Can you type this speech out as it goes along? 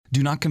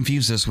Do not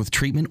confuse this with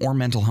treatment or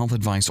mental health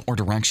advice or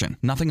direction.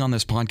 Nothing on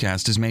this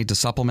podcast is made to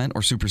supplement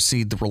or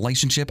supersede the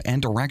relationship and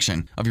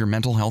direction of your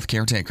mental health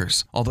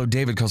caretakers. Although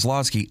David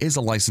Kozlowski is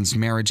a licensed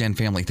marriage and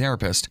family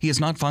therapist, he is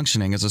not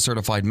functioning as a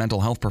certified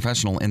mental health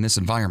professional in this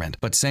environment,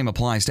 but same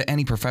applies to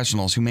any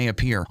professionals who may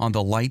appear on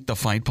the Light the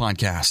Fight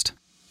podcast.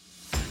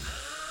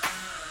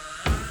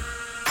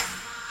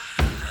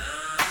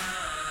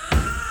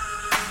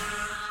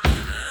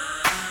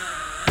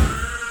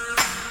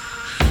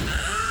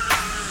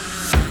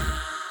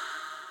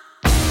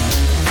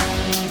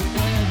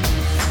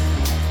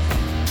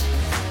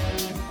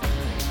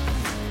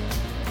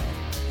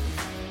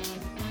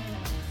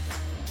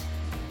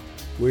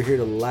 We're here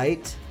to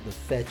light the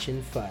fetch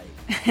and fight.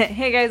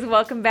 Hey guys,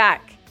 welcome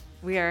back.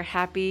 We are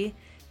happy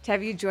to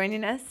have you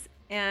joining us.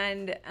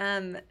 And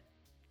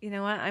you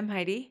know what? I'm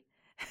Heidi.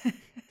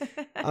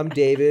 I'm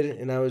David,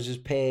 and I was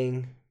just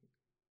paying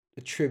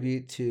a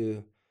tribute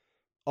to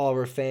all of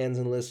our fans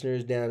and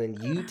listeners down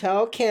in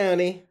Utah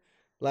County.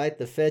 Light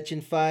the fetch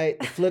and fight,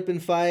 the flip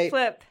and fight.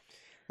 Flip.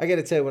 I got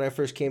to tell you, when I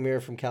first came here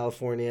from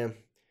California,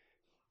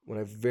 when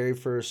I very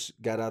first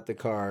got out the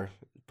car,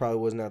 probably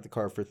wasn't out the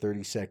car for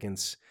 30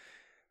 seconds,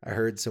 I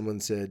heard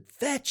someone said,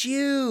 "Fetch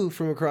you,"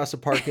 from across the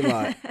parking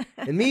lot.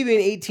 And me being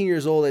 18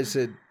 years old, I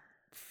said,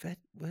 "Fetch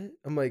what?"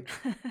 I'm like,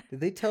 did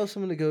they tell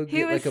someone to go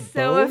get like a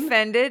bone?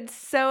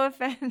 So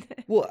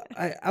offended. Well,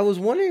 I was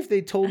wondering if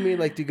they told me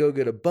like to go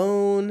get a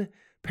bone.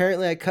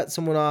 Apparently I cut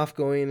someone off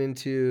going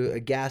into a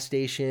gas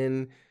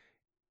station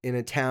in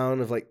a town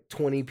of like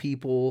 20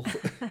 people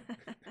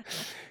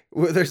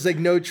where there's like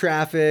no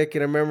traffic.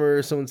 And I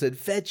remember someone said,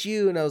 "Fetch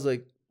you." And I was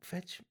like,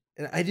 "Fetch?"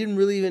 And I didn't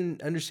really even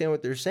understand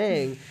what they're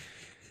saying.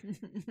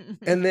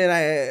 And then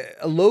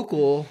a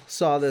local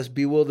saw this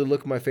bewildered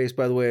look on my face.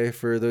 By the way,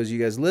 for those of you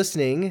guys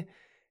listening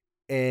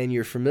and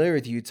you're familiar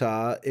with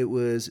Utah, it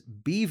was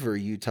Beaver,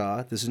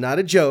 Utah. This is not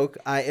a joke.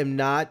 I am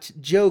not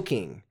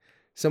joking.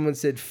 Someone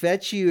said,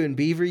 "Fetch you" in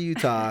Beaver,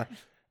 Utah.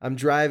 I'm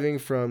driving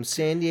from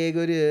San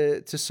Diego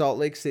to Salt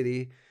Lake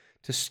City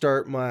to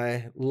start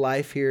my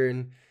life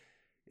here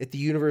at the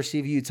University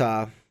of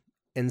Utah.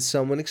 And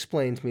someone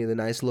explained to me, the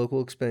nice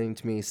local explained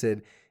to me,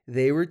 said,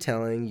 they were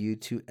telling you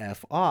to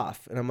F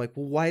off. And I'm like,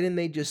 well, why didn't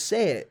they just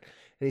say it?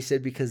 And he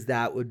said, because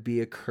that would be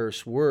a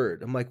curse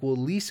word. I'm like, well, at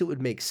least it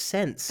would make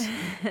sense.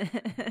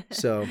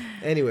 So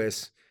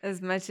anyways.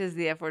 As much as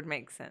the F word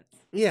makes sense.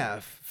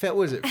 Yeah.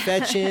 What is it?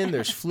 Fetching,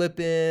 there's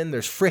flipping,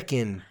 there's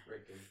frickin'.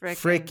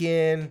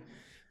 Frickin'.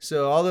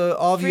 So all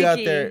of you out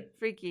there.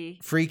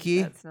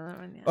 Freaky. That's another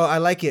one, yeah. Oh, I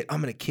like it.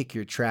 I'm going to kick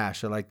your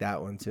trash. I like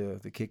that one too.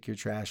 The kick your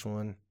trash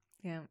one.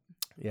 Yeah.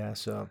 Yeah.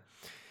 So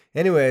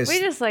anyways. We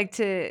just like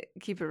to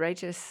keep it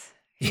righteous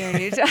here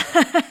in Utah.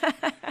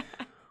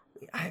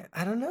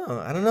 I don't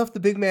know. I don't know if the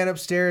big man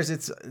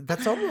upstairs,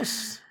 that's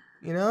almost,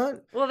 you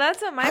know. Well,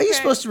 that's what my How are you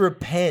supposed to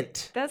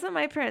repent? That's what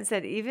my parents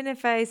said. Even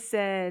if I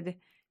said,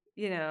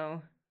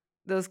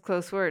 those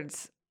close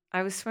words,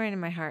 I was swearing in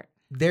my heart.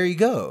 There you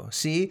go.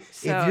 See,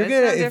 so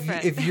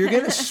if you're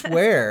gonna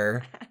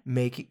swear,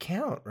 make it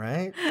count,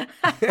 right?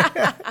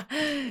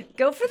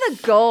 Go for the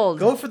gold.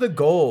 Go for the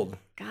gold.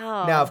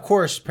 God. Now, of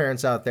course,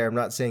 parents out there, I'm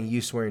not saying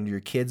you swearing to your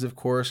kids, of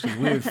course, because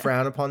we would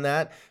frown upon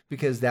that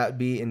because that would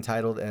be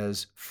entitled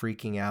as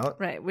freaking out.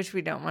 Right, which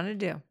we don't want to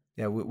do.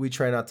 Yeah, we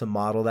try not to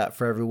model that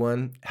for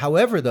everyone.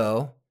 However,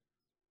 though,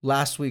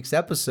 last week's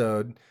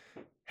episode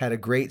had a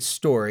great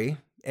story.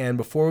 And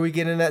before we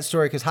get into that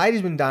story, because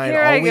Heidi's been dying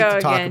all week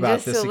to talk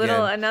about this again.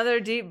 Another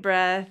deep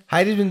breath.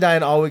 Heidi's been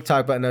dying all week to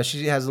talk about it. No,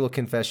 she has a little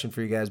confession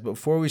for you guys. But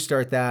before we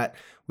start that,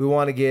 we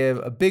want to give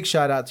a big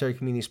shout out to our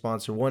community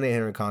sponsor,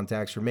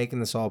 1-800-CONTACTS, for making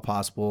this all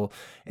possible.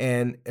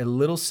 And a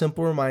little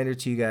simple reminder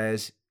to you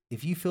guys,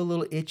 if you feel a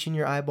little itch in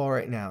your eyeball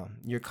right now,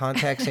 your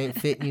contacts ain't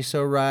fitting you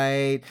so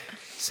right,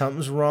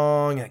 something's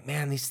wrong, you're like,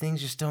 man, these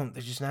things they're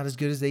just not as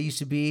good as they used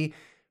to be,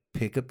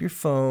 pick up your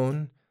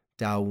phone,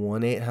 dial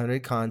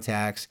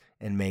 1-800-CONTACTS,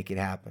 and make it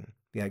happen.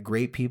 We got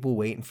great people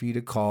waiting for you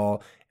to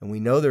call, and we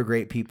know they're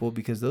great people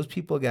because those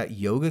people got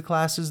yoga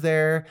classes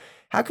there.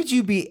 How could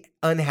you be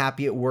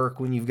unhappy at work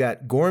when you've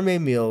got gourmet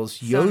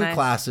meals, yoga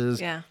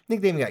classes? Yeah. I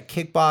think they've got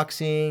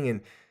kickboxing,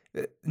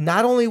 and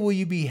not only will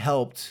you be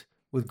helped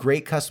with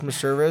great customer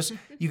service,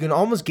 you can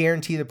almost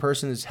guarantee the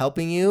person that's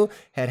helping you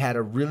had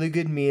a really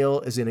good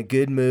meal, is in a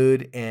good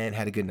mood, and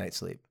had a good night's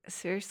sleep.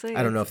 Seriously?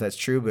 I don't know if that's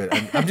true, but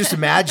I'm just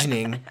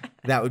imagining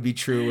that would be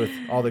true with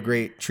all the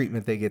great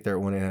treatment they get there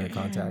at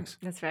 1-800-CONTACTS.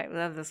 That's right. We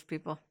love those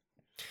people.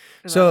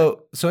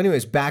 So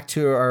anyways, back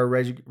to our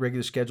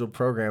regular scheduled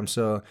program.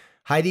 So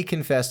Heidi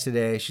confessed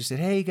today. She said,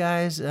 "Hey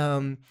guys,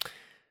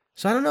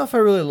 so I don't know if I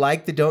really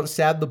like the don't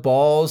stab the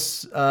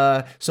balls."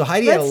 So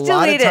Heidi had a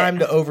lot of time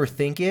to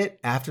overthink it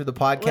after the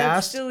podcast.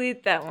 Let's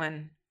delete that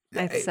one.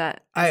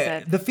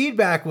 The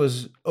feedback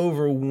was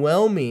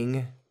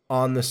overwhelming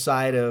on the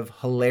side of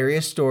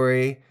hilarious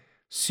story,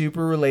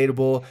 super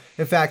relatable.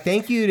 In fact,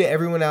 thank you to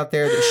everyone out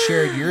there that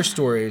shared your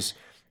stories.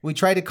 We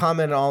tried to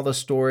comment on all the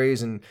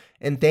stories and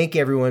thank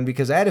everyone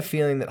because I had a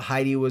feeling that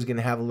Heidi was going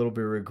to have a little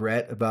bit of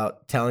regret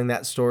about telling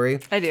that story.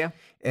 I do.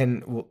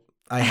 And well,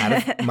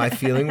 my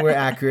feeling were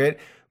accurate.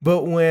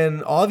 But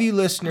when all of you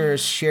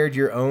listeners shared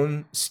your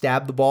own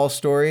stab the ball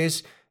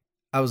stories,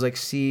 I was like,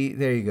 see,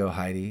 there you go,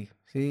 Heidi.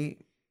 See,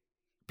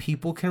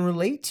 people can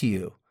relate to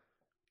you.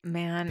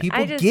 Man,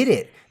 People get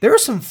it. There are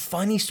some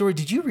funny stories.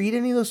 Did you read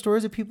any of those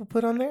stories that people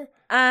put on there?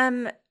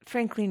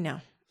 Frankly,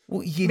 no.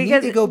 Well, you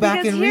need to go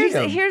back and read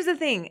them. Here's the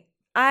thing.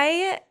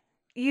 I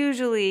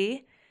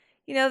usually,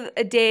 the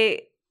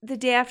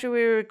day after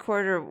we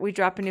record or we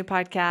drop a new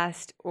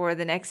podcast or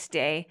the next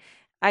day,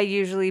 I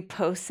usually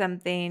post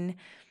something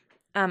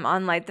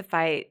on Light the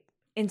Fight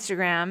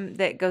Instagram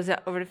that goes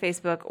over to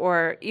Facebook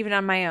or even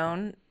on my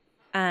own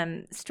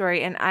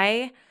story. And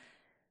I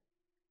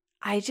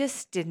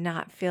just did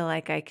not feel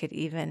like I could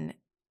even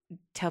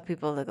tell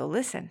people to go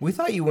listen. We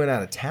thought you went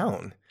out of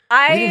town.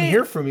 We didn't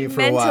hear from you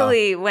for a while.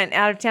 Mentally went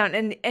out of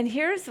town. And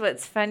here's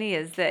what's funny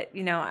is that,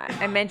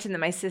 I mentioned that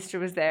my sister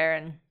was there,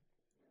 and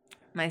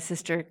my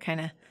sister kind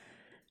of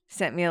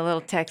sent me a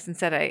little text and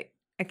said, I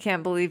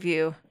can't believe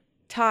you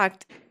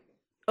talked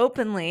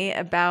openly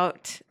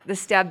about the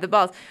stab the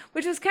balls,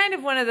 which was kind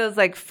of one of those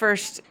like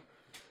first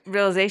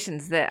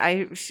realizations that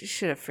I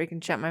should have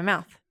freaking shut my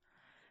mouth.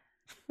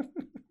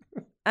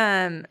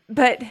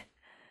 But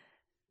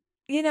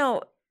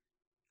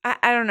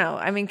I don't know.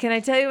 I mean, can I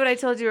tell you what I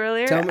told you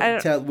earlier?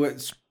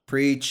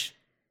 Preach,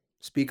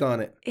 speak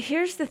on it.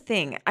 Here's the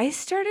thing. I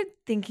started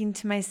thinking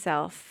to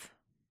myself,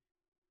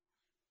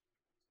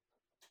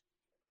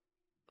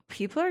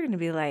 people are going to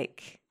be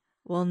like,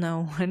 well,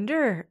 no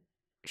wonder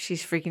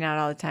she's freaking out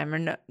all the time, or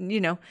no,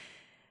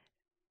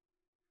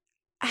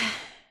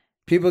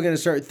 People are going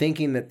to start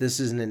thinking that this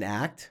isn't an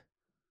act.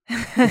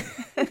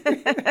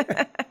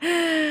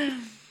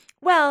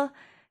 Well,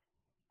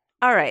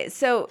 all right.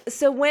 So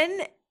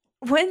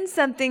when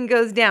something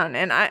goes down,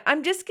 and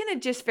I'm just going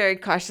to very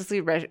cautiously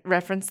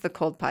reference the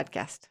Cold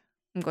podcast.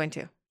 I'm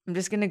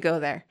just going to go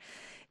there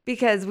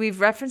because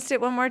we've referenced it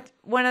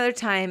one other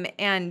time.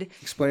 And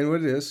explain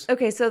what it is.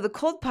 Okay. So the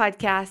Cold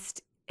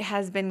podcast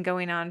has been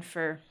going on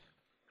for,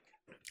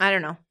 I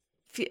don't know,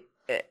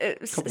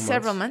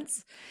 several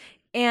months.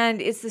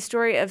 And it's the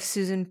story of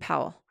Susan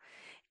Powell.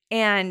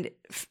 And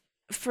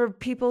for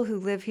people who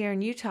live here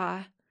in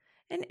Utah,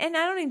 and I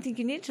don't even think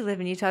you need to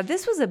live in Utah,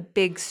 this was a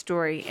big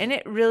story, and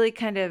it really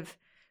kind of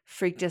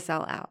freaked us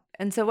all out.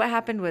 And so what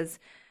happened was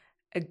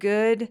a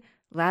good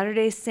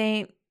Latter-day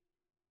Saint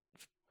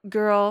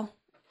girl,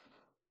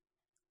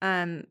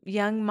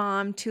 young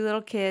mom, 2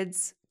 little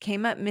kids,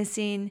 came up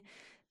missing.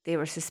 They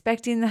were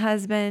suspecting the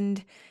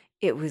husband.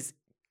 It was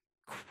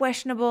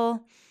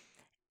questionable.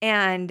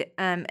 And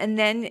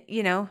then,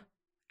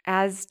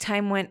 as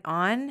time went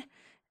on,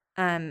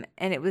 and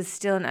it was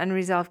still an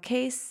unresolved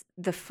case,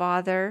 the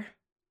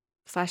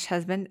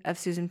father/husband of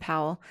Susan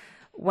Powell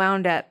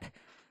wound up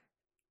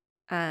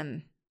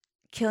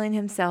killing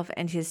himself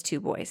and his 2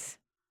 boys.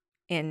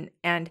 And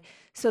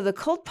so the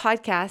Cold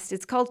podcast,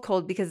 it's called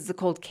Cold because it's a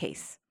cold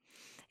case.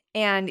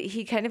 And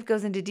he kind of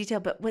goes into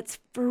detail. But what's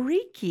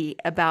freaky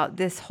about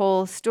this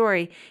whole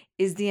story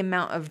is the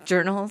amount of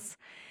journals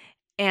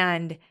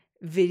and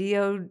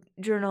video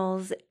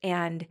journals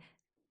and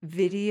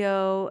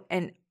video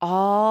and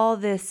all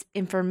this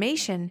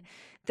information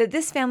that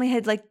this family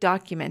had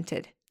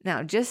documented.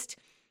 Now, just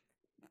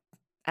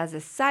as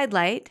a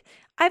sidelight,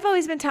 I've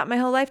always been taught my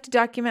whole life to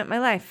document my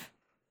life,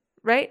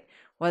 right?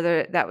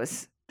 Whether that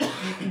was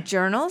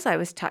journals, I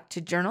was taught to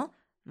journal.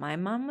 My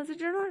mom was a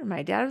journaler.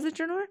 My dad was a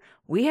journaler.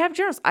 We have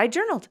journals. I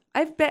journaled.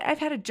 I've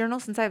had a journal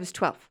since I was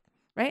 12,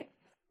 right?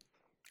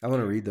 I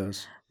want to read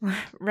those.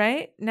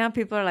 Right? Now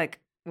people are like,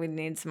 we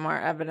need some more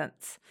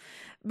evidence.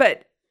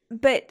 But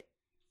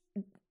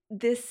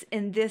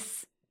in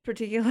this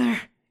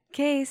particular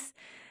case,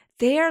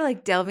 they are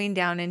delving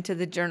down into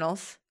the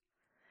journals.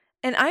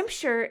 And I'm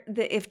sure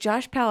that if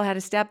Josh Powell had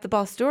a stab the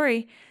ball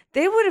story,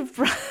 they would have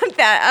brought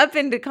that up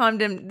into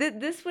condom.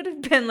 This would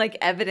have been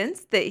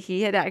evidence that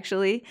he had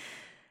actually,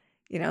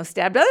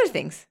 stabbed other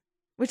things,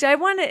 which I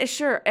want to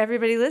assure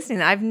everybody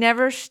listening. I've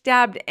never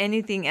stabbed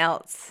anything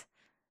else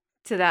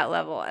to that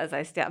level as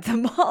I stabbed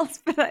the balls.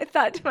 But I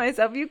thought to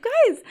myself, you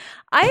guys,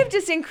 I have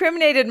just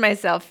incriminated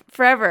myself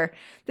forever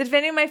that if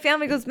any of my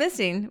family goes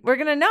missing, we're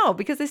going to know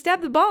because I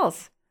stabbed the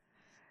balls.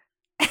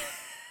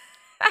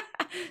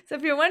 So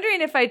if you're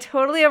wondering if I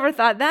totally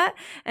overthought that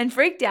and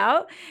freaked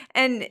out,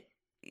 and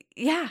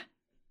yeah,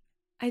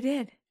 I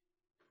did.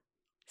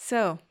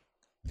 So.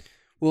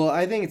 Well,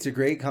 I think it's a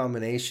great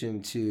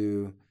combination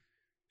to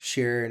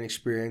share an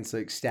experience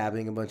like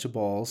stabbing a bunch of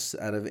balls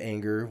out of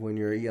anger when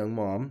you're a young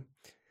mom.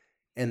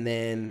 And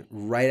then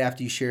right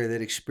after you share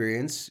that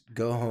experience,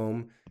 go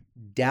home,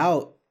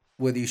 doubt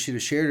whether you should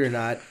have shared it or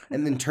not,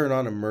 and then turn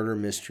on a murder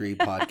mystery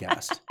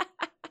podcast.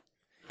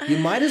 You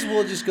might as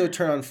well just go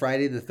turn on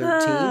Friday the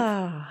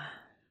 13th.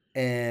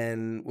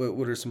 And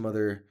what are some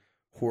other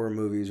horror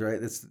movies,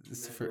 right? That's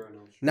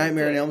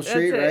Nightmare on Elm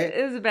Street, right?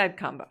 It was a bad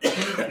combo.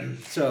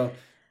 So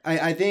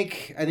I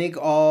think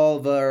all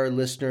of our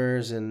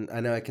listeners, and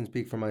I know I can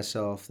speak for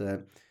myself,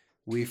 that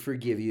we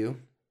forgive you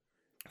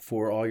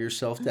for all your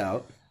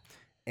self-doubt.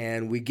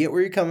 And we get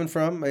where you're coming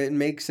from. It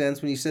makes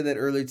sense when you said that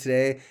earlier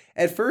today.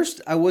 At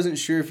first, I wasn't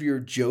sure if you were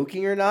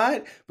joking or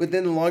not, but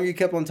then the longer you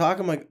kept on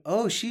talking, I'm like,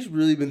 oh, she's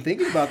really been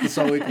thinking about this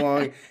all week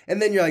long.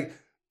 And then you're like,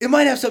 it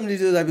might have something to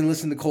do with I've been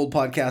listening to Cold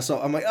Podcast. So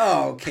I'm like,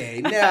 oh,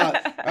 okay. Now,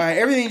 all right,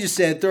 everything you just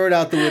said, throw it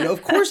out the window.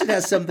 Of course it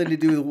has something to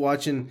do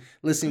with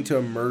listening to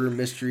a murder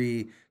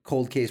mystery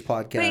cold case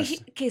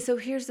podcast. Okay, so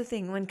here's the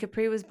thing. When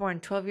Capri was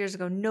born 12 years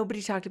ago,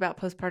 nobody talked about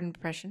postpartum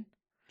depression.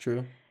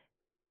 True.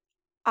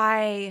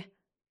 My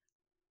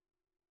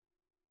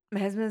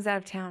husband was out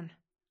of town.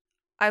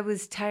 I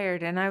was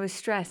tired and I was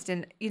stressed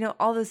and,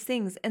 all those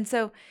things. And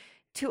so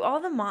to all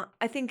the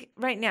I think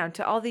right now,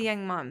 to all the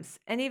young moms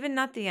and even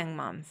not the young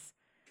moms,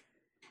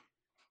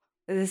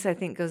 this I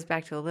think goes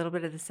back to a little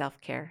bit of the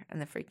self-care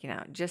and the freaking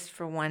out just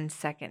for 1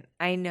 second.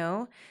 I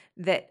know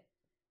that,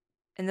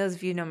 and those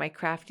of you know my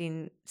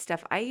crafting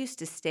stuff, I used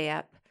to stay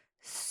up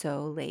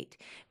so late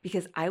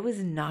because I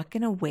was not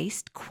going to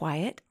waste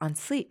quiet on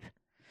sleep.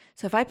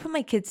 So if I put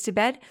my kids to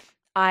bed,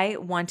 I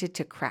wanted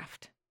to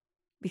craft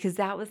because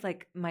that was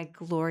like my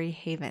glory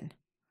haven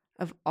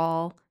of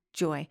all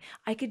joy.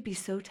 I could be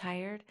so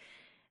tired.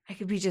 I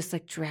could be just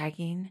like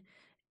dragging,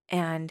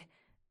 and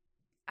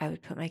I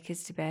would put my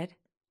kids to bed.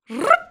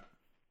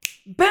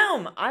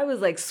 Boom! I was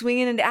like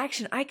swinging into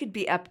action. I could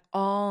be up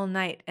all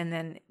night, and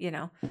then,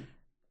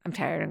 I'm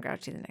tired and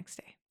grouchy the next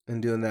day.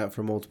 And doing that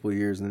for multiple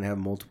years and then have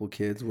multiple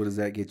kids, what does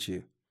that get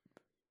you?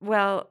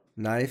 Well,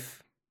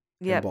 knife?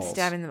 Yep,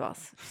 stabbing the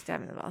balls.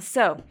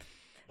 So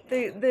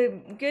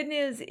the good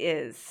news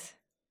is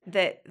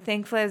that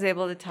thankfully I was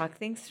able to talk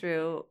things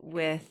through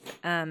with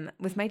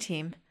my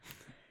team.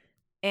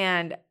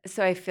 And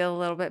so I feel a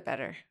little bit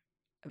better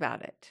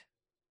about it.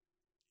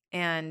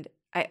 And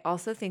I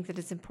also think that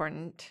it's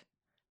important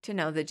to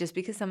know that just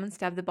because someone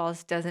stabbed the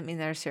balls doesn't mean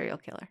they're a serial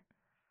killer.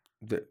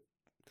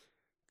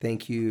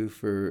 Thank you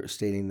for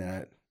stating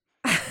that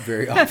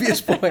very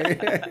obvious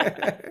point.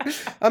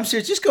 I'm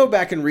serious. Just go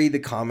back and read the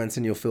comments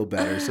and you'll feel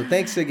better. So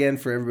thanks again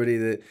for everybody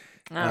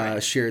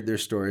that shared their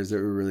stories. That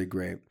were really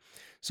great.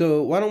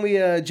 So why don't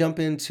we jump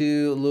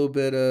into a little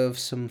bit of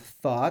some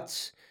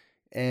thoughts?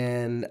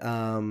 And,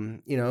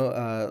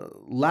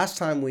 last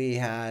time we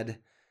had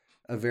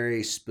a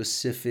very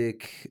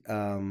specific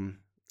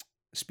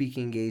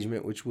speaking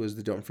engagement, which was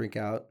the Don't Freak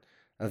Out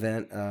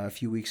event a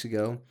few weeks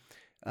ago.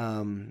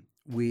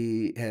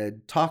 We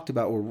had talked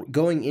about, we're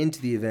going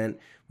into the event,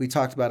 we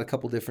talked about a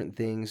couple different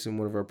things in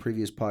one of our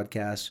previous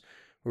podcasts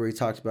where we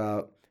talked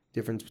about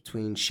difference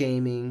between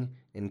shaming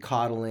and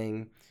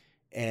coddling.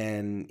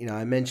 And,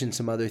 I mentioned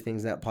some other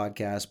things in that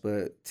podcast,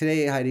 but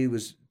today Heidi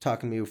was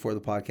talking to me before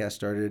the podcast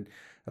started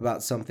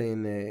about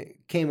something that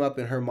came up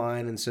in her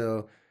mind. And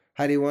so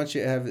Heidi, why don't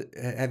you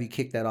have you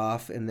kick that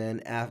off? And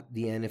then at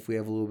the end, if we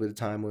have a little bit of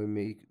time,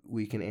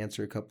 we can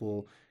answer a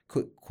couple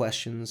quick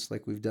questions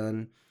like we've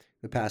done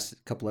the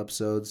past couple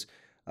episodes.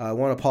 I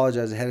want to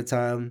apologize ahead of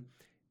time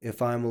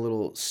if I'm a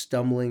little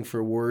stumbling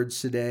for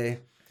words today.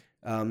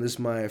 This is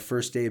my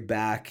first day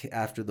back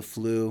after the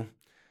flu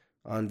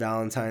on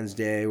Valentine's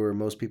Day, where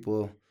most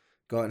people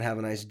go out and have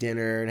a nice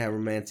dinner and have a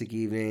romantic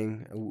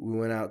evening. We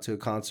went out to a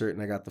concert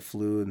and I got the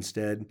flu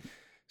instead.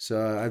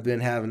 So I've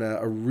been having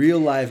a real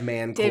live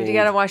man cold. Dave, you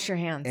got to wash your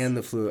hands. And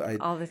the flu.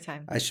 All the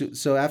time.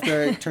 So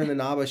after I turn the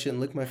knob, I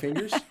shouldn't lick my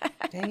fingers?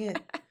 Dang it.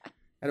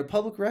 At a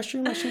public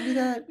restroom, I shouldn't do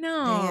that?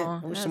 No. Dang it.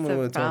 I wish someone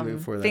would have told me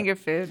before that. Finger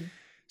food.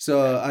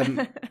 So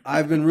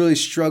I've been really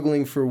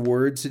struggling for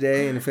words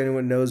today. And if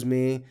anyone knows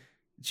me,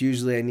 it's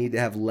usually I need to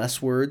have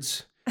less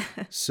words.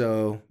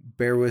 So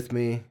bear with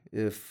me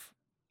if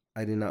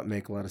I did not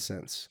make a lot of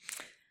sense.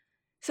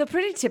 So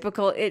pretty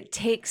typical. It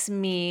takes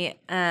me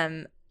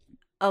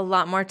a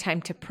lot more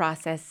time to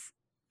process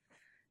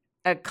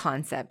a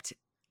concept.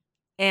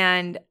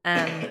 And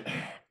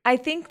I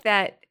think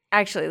that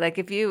actually, like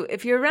if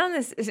you're around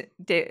this,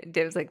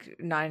 Dave's like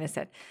nodding his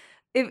head.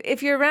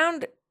 If you're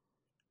around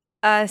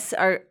us,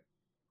 are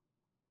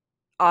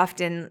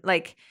often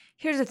like,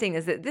 here's the thing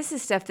is that this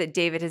is stuff that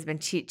David has been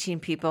teaching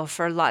people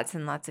for lots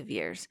and lots of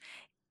years.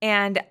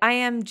 And I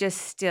am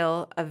just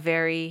still a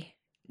very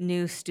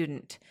new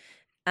student.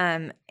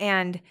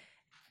 And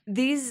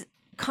these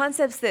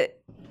concepts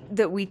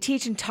that we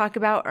teach and talk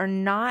about are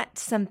not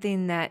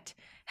something that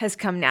has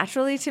come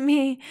naturally to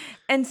me.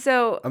 And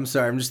so I'm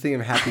sorry, I'm just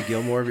thinking of Happy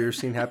Gilmore. Have you ever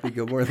seen Happy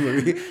Gilmore, the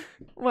movie?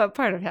 What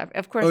part of Happy?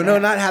 Of course. Oh, no,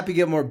 not Happy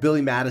Gilmore,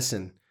 Billy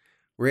Madison,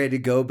 where he had to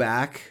go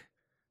back.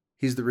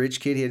 He's the rich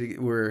kid.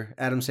 Where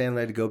Adam Sandler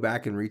had to go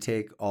back and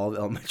retake all the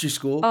elementary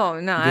school. Oh,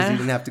 no. Because he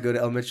didn't have to go to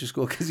elementary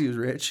school because he was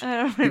rich. I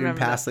don't remember. He didn't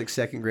pass like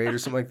second grade or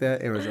something like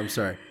that. Anyways, I'm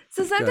sorry.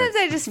 So sometimes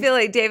I just feel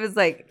like David's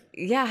like,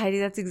 yeah, Heidi,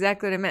 that's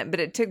exactly what I meant.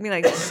 But it took me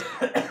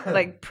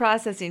like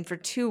processing for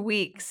 2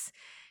 weeks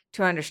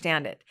to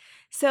understand it.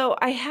 So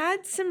I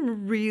had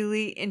some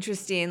really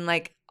interesting,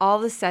 like all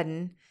of a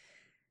sudden,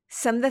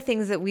 some of the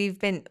things that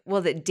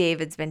that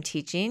David's been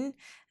teaching.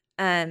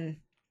 And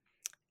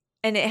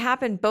it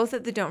happened both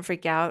at the Don't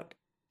Freak Out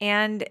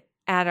and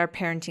at our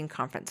parenting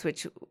conference,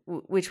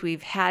 which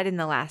we've had in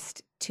the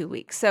last 2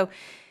 weeks. So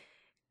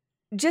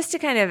just to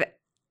kind of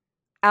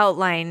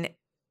outline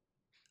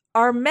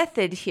our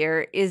method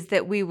here is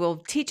that we will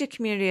teach a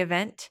community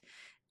event,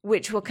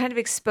 which will kind of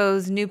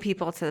expose new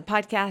people to the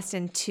podcast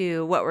and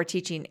to what we're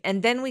teaching.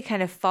 And then we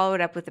kind of follow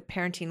it up with a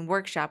parenting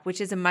workshop,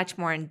 which is a much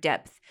more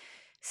in-depth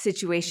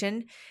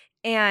situation.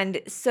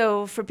 And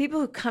so for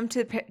people who come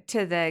to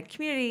the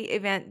community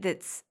event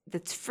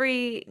that's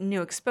free,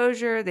 new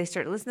exposure, they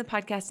start to listen to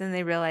the podcast and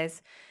they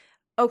realize,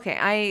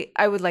 okay,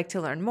 I would like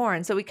to learn more.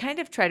 And so we kind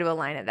of try to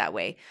align it that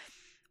way,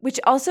 which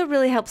also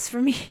really helps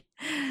for me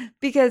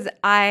because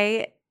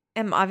I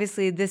am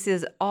obviously, this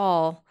is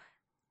all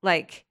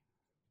like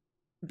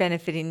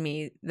benefiting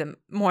me the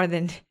more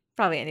than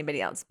probably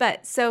anybody else.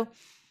 But so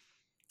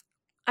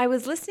I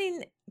was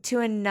listening to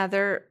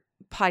another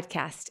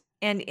podcast,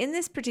 and in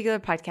this particular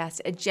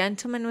podcast, a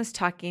gentleman was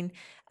talking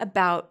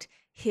about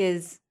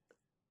his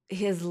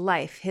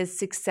life, his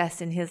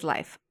success in his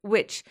life,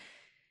 which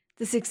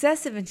the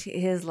success of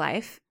his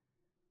life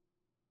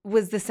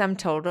was the sum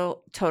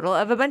total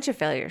of a bunch of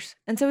failures.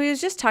 And so he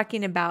was just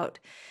talking about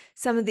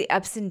some of the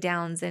ups and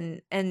downs,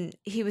 and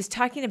he was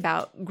talking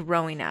about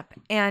growing up.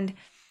 And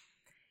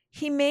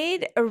he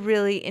made a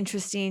really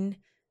interesting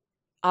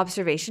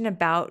observation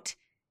about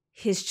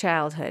his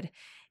childhood.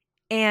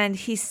 And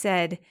he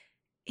said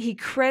he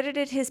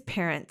credited his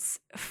parents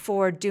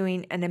for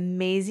doing an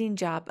amazing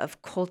job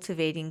of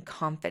cultivating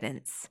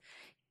confidence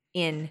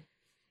in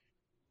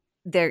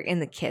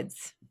the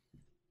kids.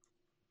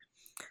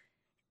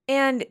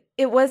 And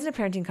it wasn't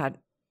a parenting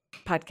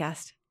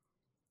podcast.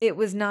 It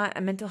was not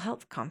a mental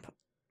health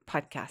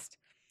podcast.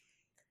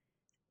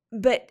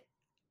 But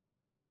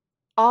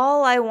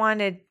all I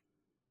wanted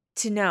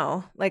to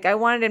know, like I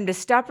wanted him to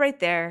stop right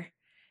there,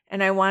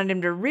 and I wanted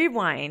him to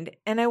rewind,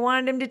 and I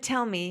wanted him to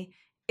tell me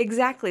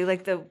exactly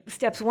like the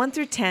steps 1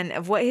 through 10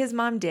 of what his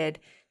mom did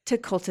to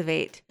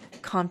cultivate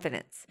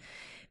confidence.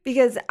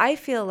 Because I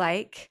feel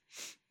like,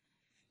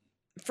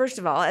 first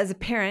of all, as a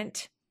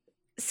parent,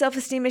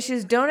 self-esteem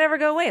issues don't ever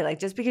go away. Like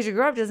just because you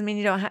grow up doesn't mean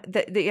you don't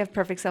that you have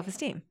perfect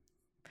self-esteem.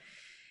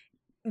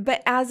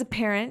 But as a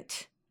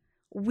parent,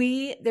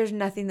 there's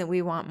nothing that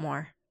we want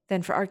more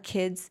than for our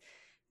kids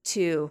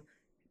to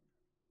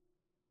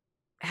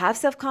have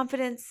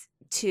self-confidence,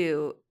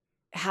 to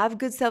have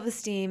good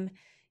self-esteem,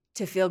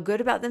 to feel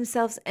good about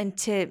themselves, and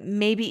to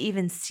maybe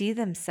even see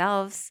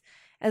themselves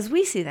as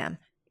we see them,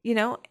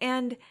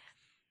 and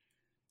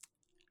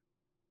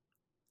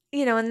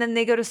and then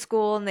they go to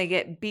school and they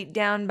get beat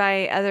down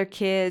by other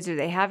kids, or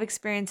they have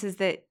experiences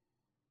that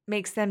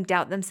makes them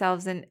doubt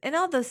themselves, and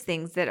all those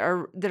things that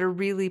are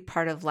really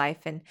part of life.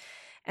 And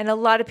a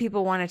lot of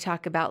people want to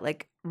talk about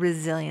like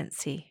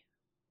resiliency,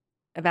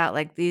 about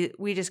like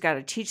we just got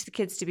to teach the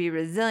kids to be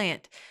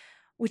resilient,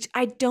 which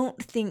I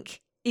don't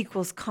think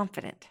equals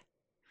confident.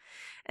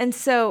 And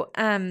so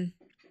I'm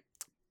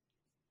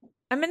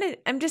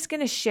just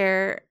gonna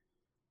share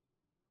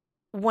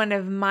one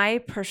of my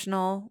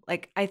personal,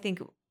 like I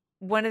think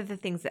one of the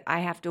things that I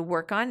have to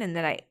work on and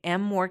that I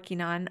am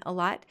working on a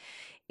lot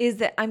is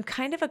that I'm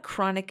kind of a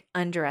chronic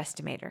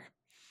underestimator.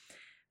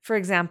 For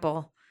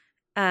example,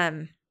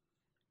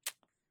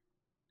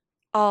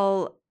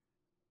 I'll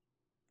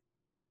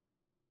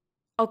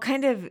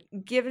kind of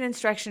give an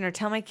instruction or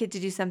tell my kid to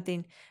do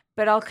something,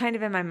 but I'll kind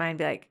of in my mind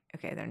be like,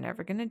 okay, they're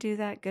never going to do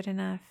that good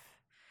enough.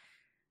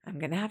 I'm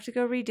going to have to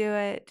go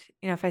redo it.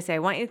 If I say, I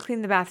want you to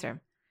clean the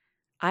bathroom,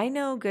 I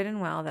know good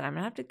and well that I'm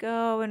going to have to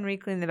go and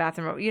re-clean the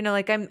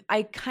bathroom.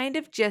 I kind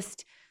of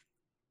just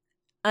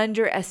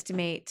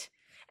underestimate.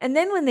 And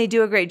then when they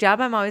do a great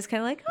job, I'm always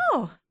kind of like,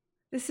 oh,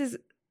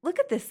 look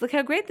at this. Look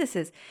how great this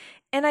is.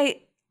 And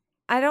I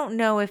don't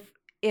know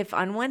if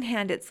on one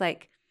hand it's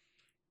like,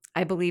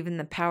 I believe in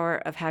the power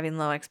of having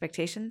low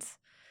expectations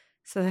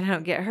so that I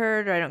don't get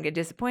hurt or I don't get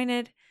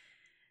disappointed.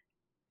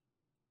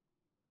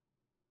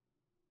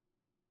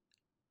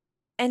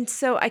 And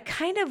so I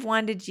kind of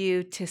wanted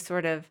you to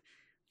sort of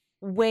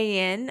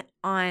weigh in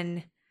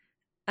on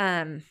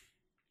let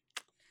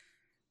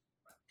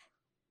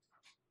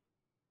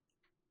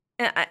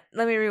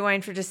me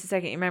rewind for just a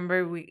second. You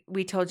remember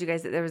we told you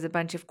guys that there was a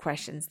bunch of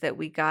questions that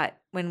we got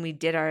when we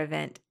did our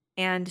event,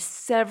 and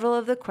several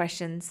of the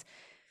questions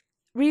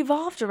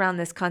revolved around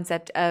this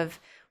concept of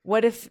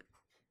what if,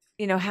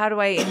 how do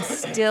I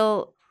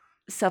instill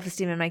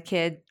self-esteem in my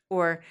kid?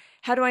 Or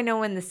how do I know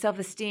when the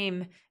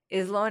self-esteem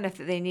is low enough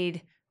that they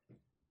need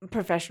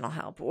professional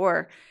help?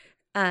 Or,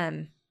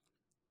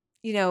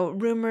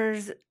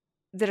 rumors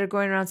that are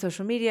going around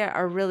social media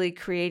are really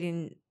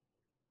creating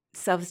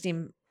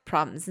self-esteem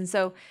problems. And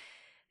so,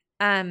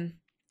 even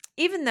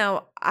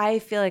though I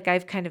feel like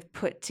I've kind of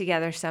put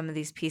together some of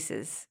these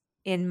pieces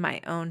in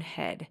my own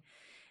head,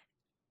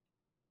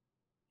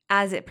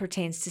 as it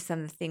pertains to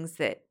some of the things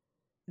that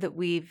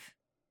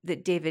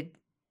David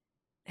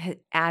had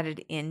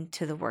added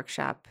into the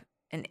workshop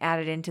and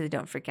added into the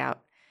Don't Freak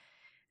Out,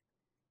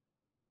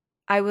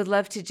 I would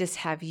love to just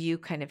have you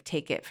kind of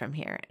take it from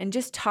here and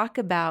just talk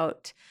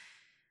about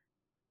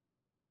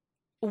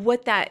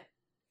what that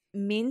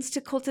means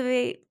to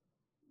cultivate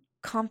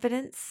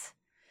confidence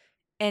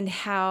and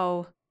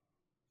how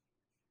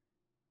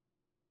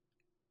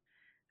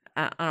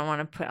I don't want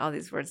to put all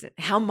these words in,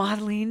 how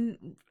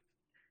modeling,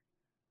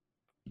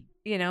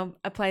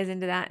 applies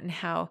into that, and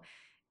how,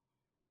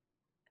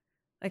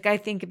 like, I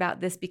think about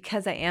this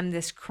because I am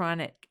this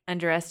chronic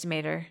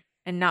underestimator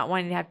and not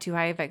wanting to have too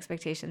high of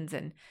expectations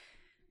and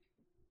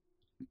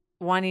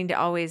wanting to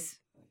always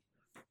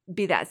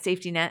be that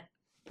safety net.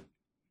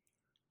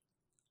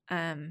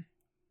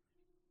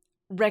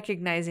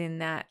 Recognizing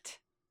that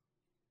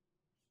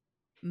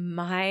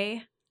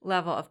my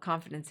level of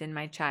confidence in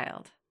my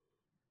child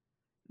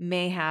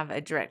may have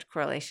a direct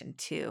correlation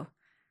to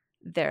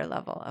their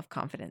level of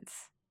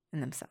confidence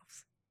in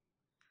themselves,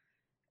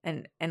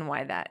 and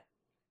why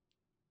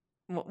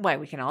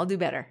we can all do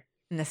better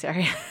in this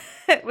area.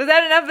 Was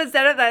that enough of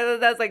setup?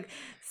 That was like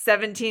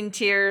 17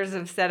 tiers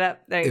of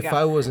setup. There you go. If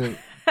I wasn't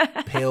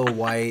pale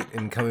white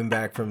and coming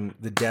back from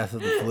the death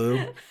of the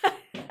flu,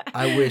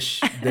 I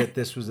wish that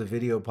this was a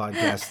video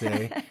podcast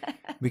today,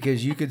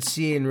 because you could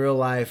see in real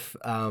life,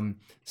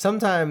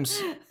 sometimes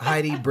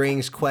Heidi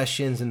brings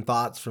questions and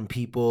thoughts from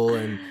people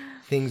and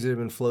things that have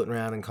been floating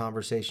around in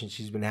conversations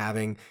she's been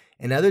having.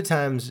 And other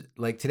times,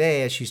 like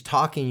today, as she's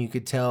talking, you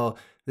could tell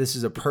this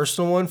is a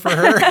personal one for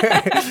her.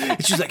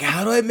 And she's like,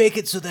 how do I make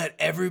it so that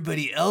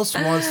everybody else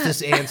wants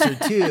this answer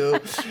too?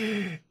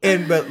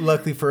 But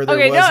luckily for her,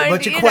 there was a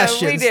bunch of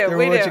questions. There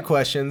were a bunch of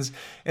questions.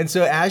 And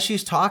so as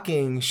she's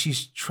talking,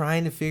 she's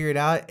trying to figure it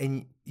out.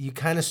 And you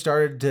kind of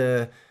started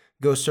to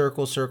go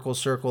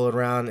circle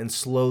around and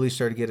slowly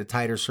start to get a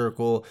tighter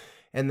circle.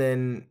 And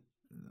then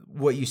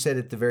what you said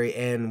at the very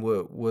end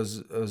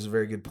was a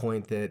very good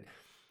point, that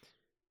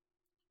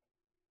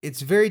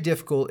it's very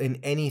difficult in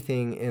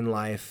anything in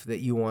life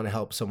that you want to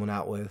help someone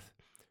out with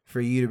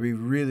for you to be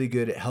really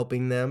good at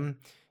helping them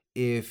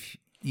if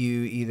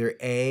you either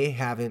A,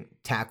 haven't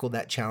tackled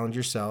that challenge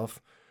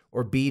yourself,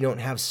 or B, don't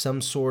have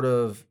some sort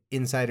of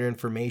insider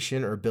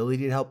information or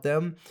ability to help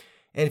them.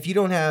 And if you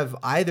don't have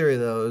either of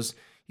those,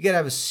 you got to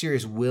have a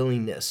serious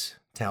willingness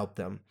to help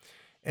them.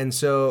 And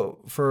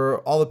so for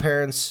all the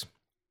parents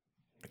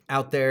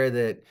out there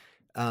that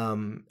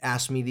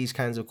ask me these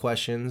kinds of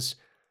questions,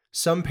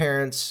 some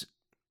parents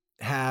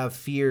have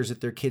fears that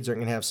their kids aren't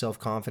going to have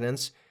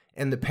self-confidence,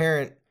 and the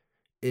parent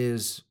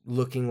is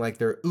looking like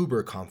they're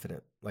uber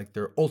confident, like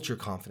they're ultra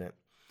confident.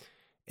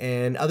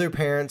 And other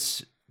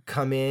parents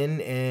come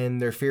in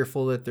and they're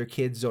fearful that their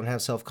kids don't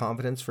have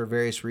self-confidence for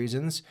various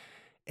reasons.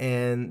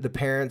 And the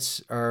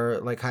parents are,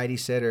 like Heidi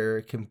said,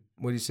 or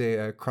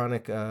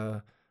chronic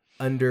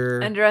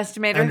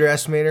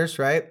underestimators,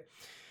 right?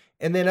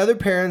 And then other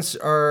parents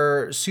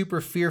are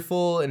super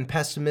fearful and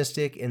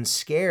pessimistic and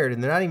scared,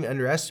 and they're not even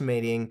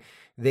underestimating.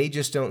 They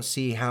just don't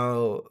see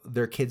how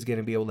their kid's going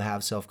to be able to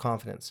have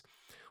self-confidence.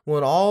 Well,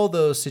 in all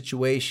those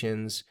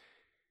situations,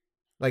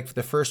 like for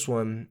the first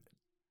one,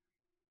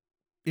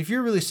 if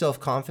you're really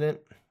self-confident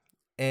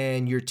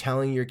and you're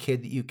telling your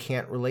kid that you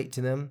can't relate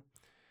to them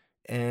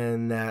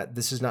and that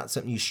this is not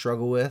something you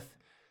struggle with,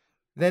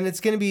 then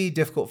it's going to be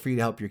difficult for you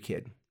to help your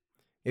kid.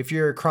 If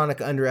you're a chronic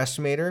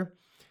underestimator,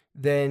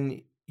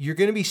 then you're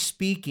going to be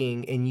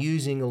speaking and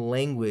using a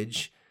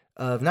language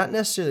of not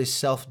necessarily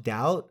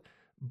self-doubt,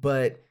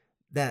 but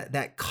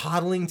that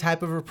coddling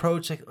type of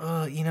approach, like,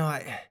 oh,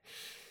 I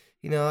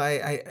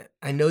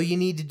know you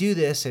need to do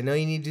this, I know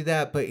you need to do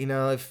that, but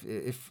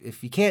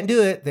if you can't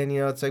do it, then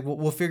it's like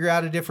we'll figure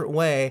out a different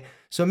way.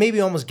 So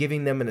maybe almost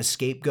giving them a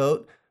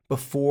scapegoat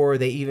before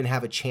they even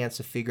have a chance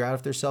to figure out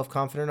if they're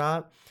self-confident or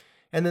not.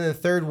 And then the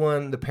third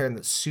one, the parent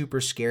that's super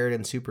scared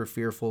and super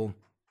fearful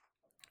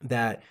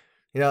that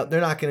they're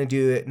not going to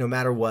do it no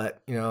matter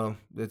what.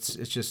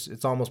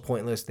 It's almost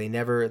pointless. They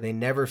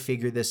never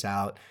figure this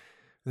out.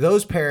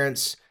 Those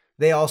parents,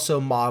 they also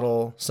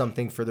model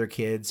something for their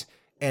kids,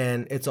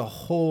 and it's a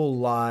whole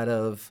lot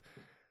of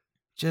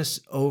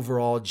just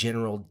overall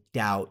general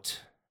doubt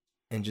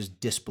and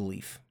just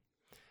disbelief.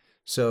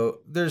 So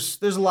there's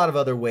a lot of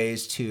other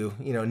ways to,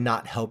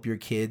 not help your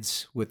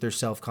kids with their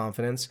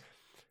self-confidence,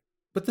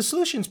 but the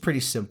solution's pretty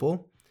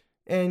simple.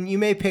 And you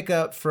may pick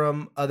up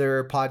from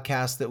other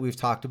podcasts that we've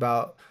talked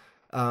about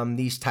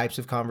these types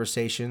of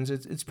conversations.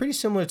 It's pretty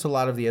similar to a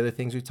lot of the other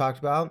things we've talked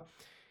about.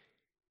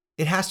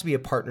 It has to be a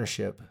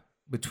partnership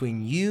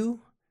between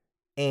you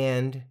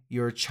and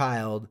your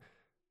child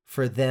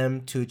for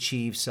them to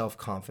achieve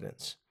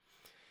self-confidence.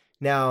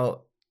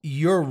 Now,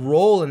 your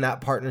role in that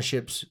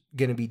partnership's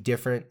going to be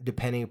different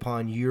depending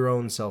upon your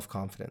own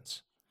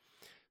self-confidence.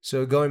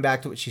 So going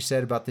back to what she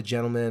said about the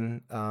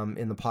gentleman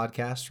in the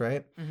podcast,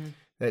 right? Mm-hmm.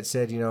 That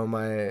said,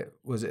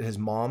 was it his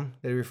mom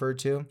that he referred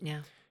to?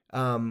 Yeah.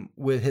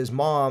 With his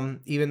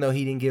mom, even though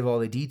he didn't give all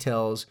the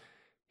details,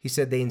 he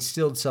said they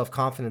instilled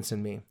self-confidence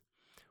in me.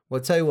 Well,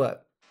 I'll tell you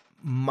what,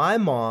 my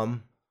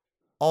mom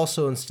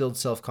also instilled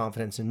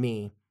self-confidence in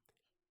me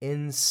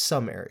in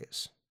some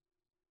areas.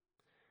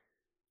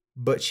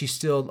 But she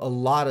instilled a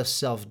lot of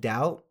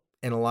self-doubt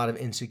and a lot of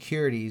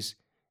insecurities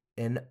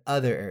in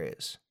other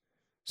areas.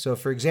 So,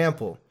 for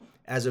example,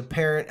 as a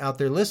parent out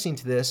there listening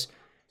to this,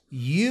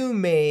 you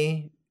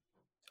may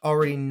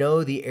already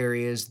know the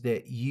areas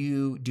that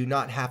you do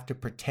not have to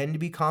pretend to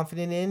be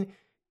confident in.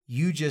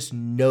 You just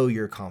know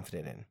you're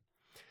confident in.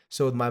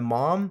 So with my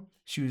mom,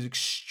 she was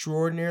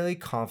extraordinarily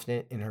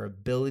confident in her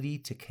ability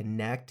to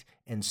connect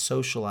and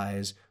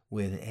socialize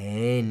with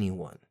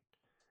anyone.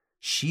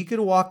 She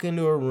could walk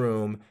into a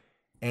room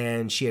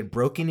and she had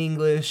broken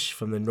English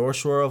from the North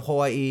Shore of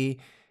Hawaii,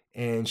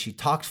 and she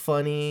talked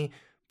funny,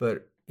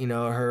 but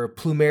her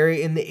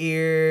plumeria in the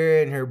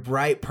ear and her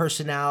bright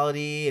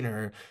personality and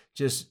her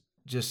just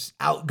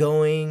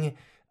outgoing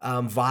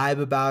vibe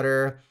about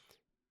her,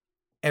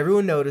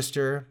 everyone noticed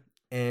her,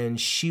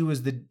 and she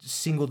was the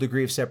single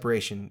degree of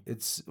separation.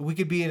 We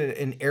could be in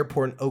an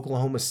airport in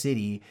Oklahoma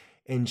City,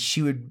 and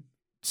she would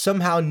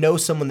somehow know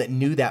someone that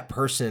knew that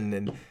person,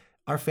 and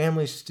our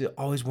family still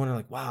always wonder,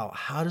 like, wow,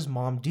 how does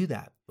mom do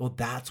that? Well,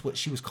 that's what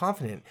she was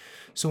confident.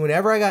 So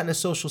whenever I got into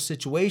social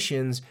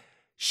situations,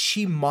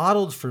 she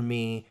modeled for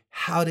me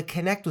how to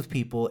connect with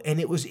people, and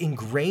it was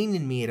ingrained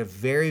in me at a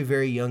very,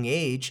 very young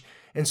age.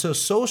 And so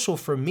social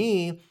for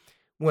me,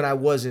 when I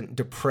wasn't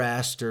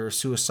depressed or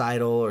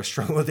suicidal or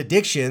struggling with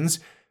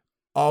addictions,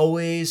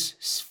 always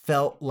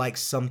felt like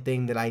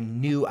something that I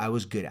knew I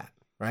was good at,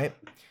 right?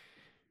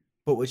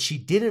 But what she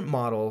didn't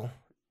model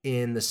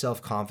in the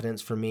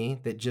self-confidence for me,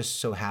 that just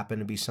so happened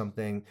to be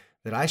something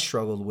that I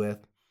struggled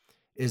with,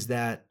 is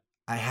that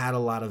I had a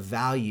lot of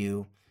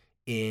value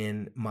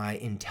in my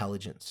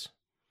intelligence.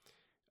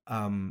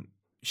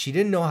 She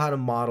didn't know how to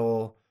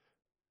model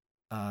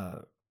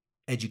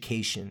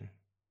education,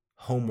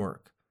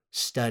 homework,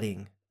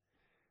 studying.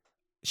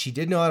 She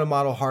did know how to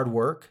model hard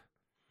work.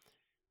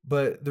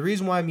 But the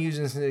reason why I'm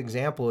using this as an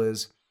example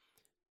is,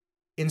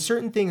 in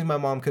certain things, my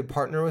mom could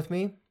partner with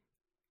me,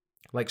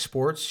 like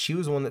sports. She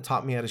was the one that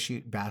taught me how to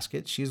shoot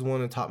baskets. She's the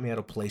one that taught me how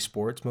to play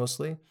sports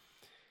mostly.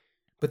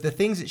 But the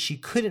things that she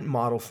couldn't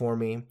model for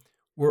me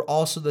were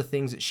also the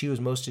things that she was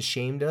most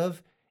ashamed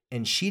of,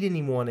 and she didn't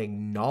even want to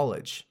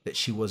acknowledge that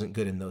she wasn't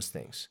good in those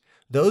things.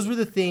 Those were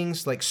the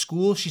things, like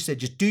school, she said,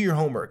 just do your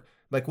homework.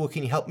 Like, well,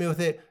 can you help me with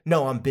it?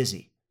 No, I'm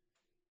busy.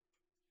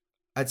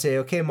 I'd say,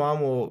 okay,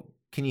 mom, well,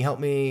 can you help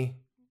me,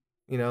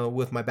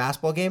 with my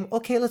basketball game?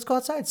 Okay, let's go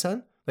outside,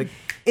 son. Like,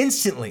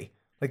 instantly.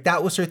 Like,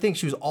 that was her thing.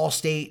 She was all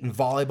state in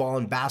volleyball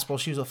and basketball.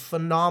 She was a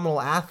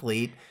phenomenal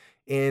athlete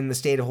in the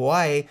state of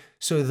Hawaii.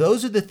 So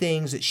those are the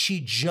things that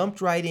she jumped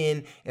right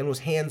in and was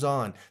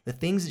hands-on. The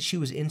things that she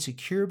was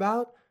insecure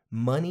about,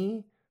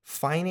 money,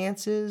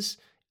 finances,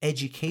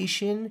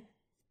 education,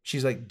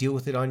 she's like, deal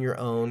with it on your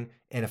own.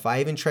 And if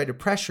I even tried to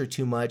pressure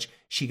too much,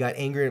 she got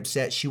angry and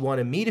upset. She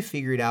wanted me to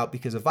figure it out,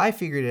 because if I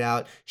figured it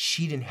out,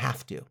 she didn't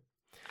have to.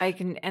 I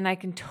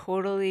can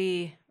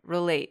totally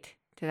relate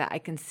to that. I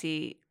can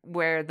see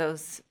where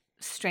those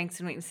strengths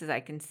and weaknesses,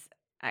 and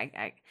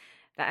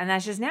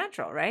that's just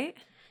natural, right?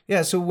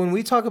 Yeah, so when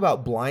we talk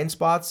about blind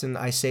spots, and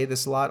I say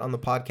this a lot on the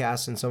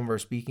podcast and some of our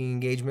speaking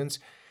engagements,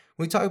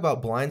 when we talk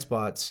about blind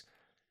spots,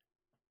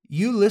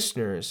 you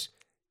listeners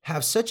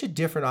have such a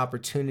different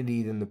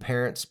opportunity than the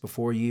parents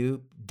before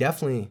you,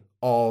 definitely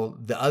all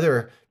the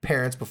other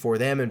parents before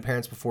them and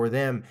parents before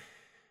them.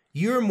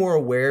 You're more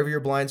aware of your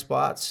blind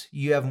spots.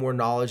 You have more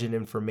knowledge and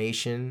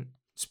information,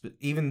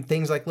 even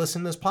things like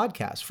listen to this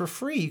podcast for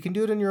free. You can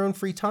do it in your own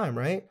free time,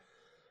 right?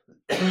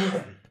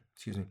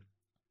 Excuse me.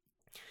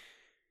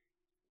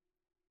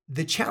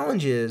 The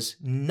challenge is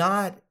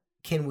not,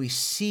 can we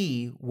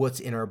see what's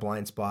in our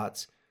blind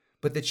spots,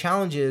 but the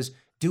challenge is,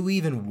 do we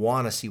even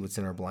want to see what's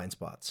in our blind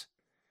spots?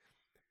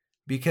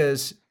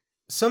 Because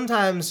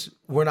sometimes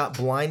we're not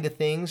blind to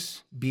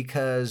things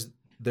because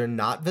they're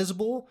not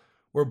visible.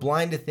 We're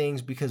blind to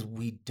things because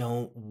we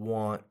don't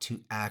want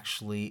to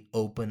actually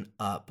open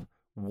up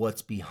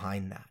what's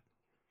behind that.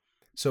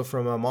 So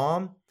for my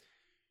mom,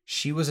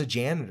 she was a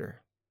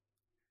janitor.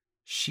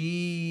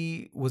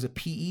 She was a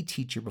PE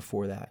teacher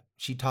before that.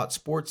 She taught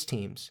sports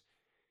teams.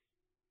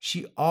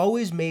 She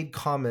always made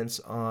comments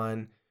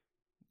on,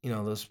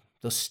 those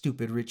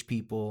stupid rich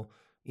people.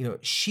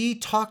 She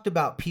talked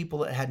about people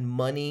that had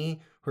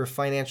money, who were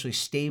financially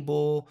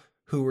stable,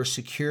 who were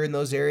secure in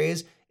those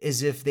areas,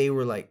 as if they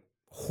were like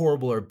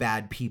horrible or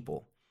bad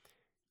people.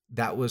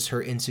 That was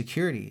her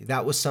insecurity.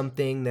 That was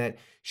something that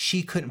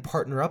she couldn't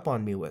partner up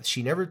on me with.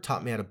 She never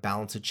taught me how to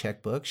balance a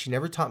checkbook. She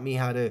never taught me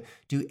how to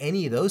do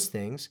any of those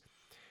things.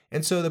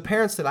 And so the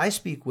parents that I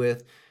speak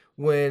with,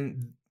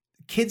 when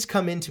kids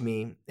come into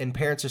me and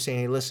parents are saying,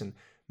 hey, listen,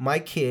 my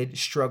kid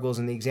struggles,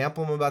 and the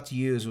example I'm about to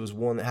use was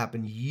one that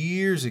happened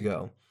years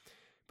ago,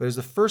 but it was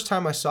the first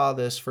time I saw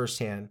this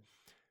firsthand.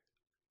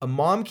 A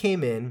mom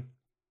came in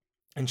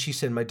and she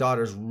said, my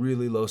daughter's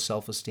really low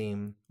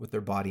self-esteem with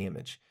their body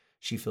image.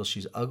 She feels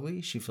she's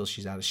ugly. She feels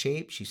she's out of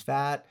shape. She's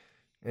fat.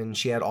 And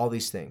she had all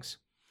these things.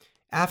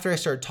 After I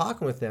started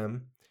talking with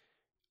them,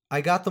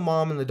 I got the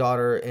mom and the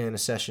daughter in a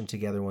session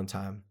together one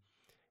time.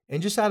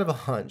 And just out of a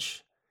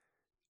hunch,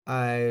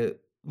 I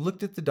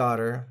looked at the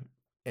daughter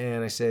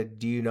and I said,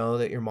 do you know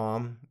that your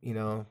mom,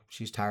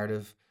 she's tired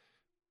of,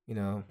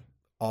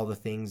 all the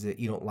things that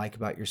you don't like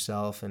about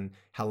yourself and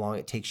how long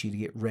it takes you to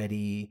get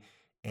ready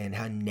and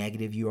how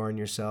negative you are in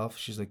yourself?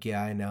 She's like,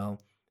 yeah, I know.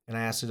 And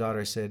I asked the daughter,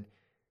 I said,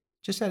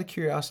 just out of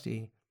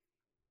curiosity,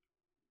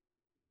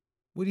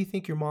 what do you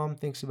think your mom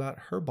thinks about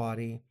her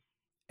body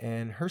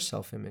and her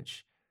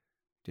self-image.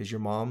 Does your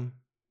mom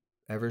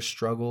ever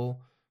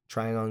struggle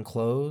trying on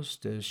clothes?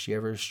 Does she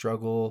ever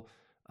struggle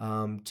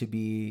to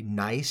be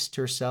nice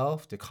to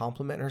herself, to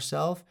compliment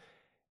herself?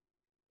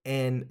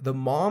 And the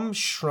mom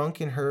shrunk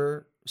in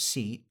her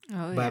seat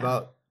by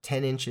about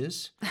 10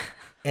 inches.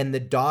 And the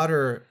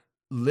daughter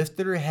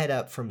lifted her head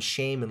up from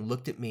shame and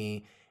looked at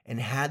me and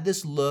had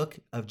this look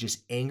of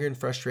just anger and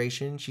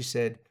frustration. She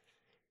said,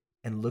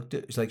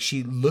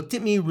 she looked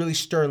at me really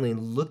sternly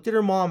and looked at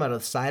her mom out of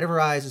the side of her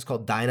eyes. It's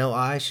called dino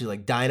eye. She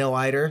like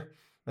dino-eyed her.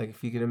 Like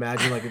if you can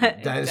imagine like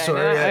a dinosaur.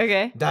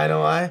 Okay.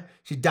 Dino eye.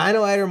 She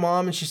dino-eyed her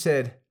mom and she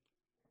said,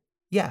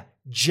 yeah,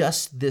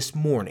 just this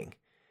morning.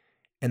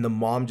 And the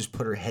mom just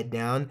put her head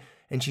down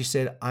and she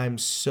said, I'm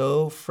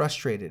so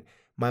frustrated.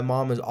 My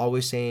mom is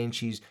always saying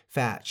she's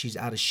fat, she's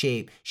out of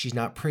shape, she's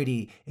not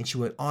pretty. And she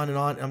went on and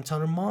on. And I'm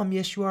telling her, Mom,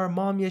 yes, you are.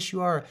 Mom, yes,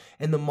 you are.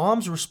 And the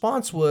mom's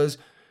response was,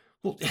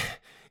 well,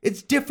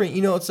 it's different.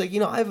 It's like,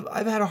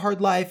 I've had a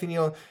hard life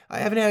and, I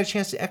haven't had a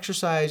chance to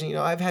exercise. And,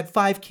 I've had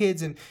 5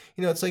 kids and,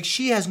 it's like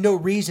she has no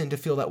reason to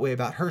feel that way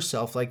about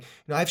herself. Like,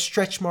 I have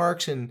stretch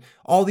marks and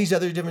all these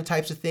other different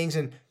types of things.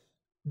 And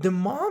the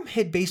mom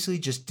had basically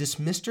just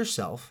dismissed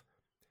herself,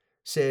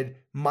 said,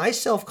 my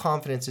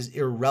self-confidence is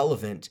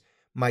irrelevant.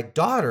 My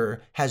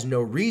daughter has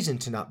no reason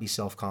to not be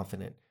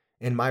self-confident.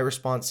 And my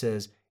response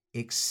says,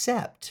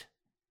 except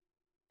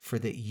for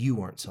that you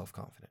aren't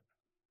self-confident.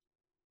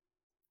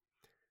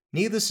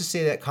 Needless to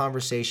say, that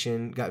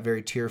conversation got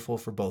very tearful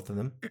for both of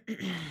them.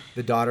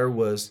 The daughter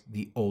was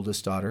the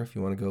oldest daughter, if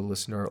you want to go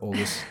listen to our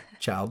oldest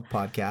child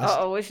podcast.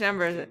 Oh, which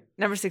number is it?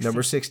 Number 16.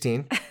 Number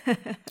 16.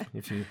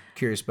 If you're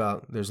curious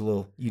about, there's a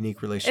little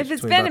unique relationship. If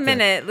it's been a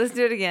minute, let's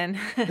do it again.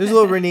 There's a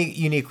little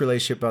unique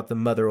relationship about the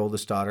mother,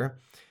 oldest daughter.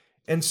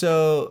 And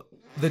so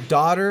the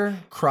daughter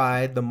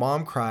cried, the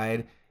mom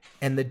cried,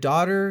 and the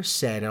daughter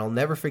said, and I'll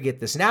never forget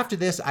this. And after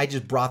this, I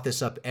just brought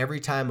this up every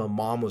time a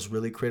mom was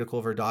really critical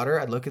of her daughter.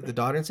 I'd look at the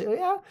daughter and say, oh,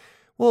 yeah,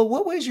 well,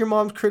 what way is your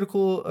mom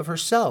critical of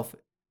herself?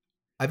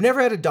 I've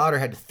never had a daughter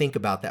had to think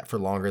about that for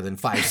longer than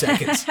 5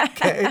 seconds.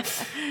 Okay.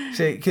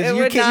 Because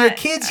your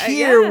kids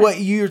hear what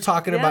you're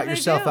talking about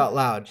yourself out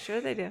loud.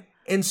 Sure they do.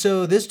 And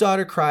so this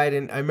daughter cried,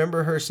 and I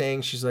remember her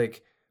saying, she's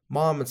like,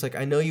 Mom, it's like,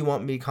 I know you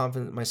want me to be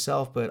confident in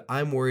myself, but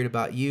I'm worried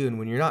about you. And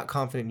when you're not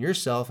confident in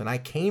yourself and I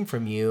came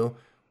from you,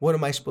 what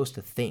am I supposed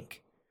to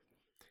think?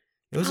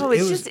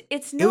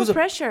 It's no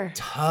pressure.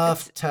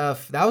 Tough.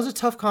 That was a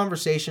tough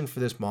conversation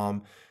for this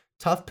mom.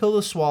 Tough pill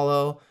to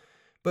swallow.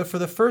 But for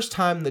the first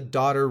time, the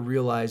daughter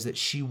realized that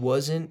she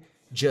wasn't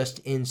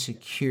just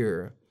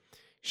insecure.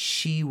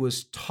 She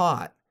was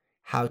taught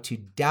how to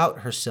doubt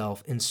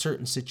herself in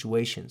certain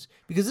situations.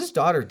 Because this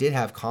daughter did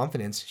have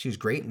confidence. She was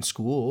great in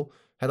school,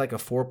 had like a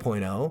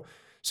 4.0.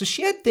 So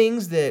she had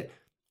things that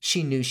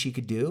she knew she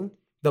could do.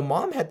 The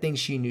mom had things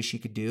she knew she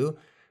could do.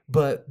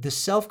 But the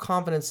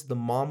self-confidence that the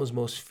mom was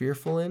most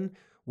fearful in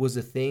was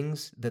the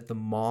things that the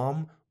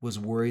mom was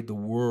worried the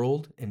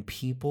world and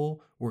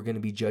people were going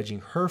to be judging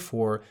her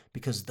for,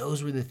 because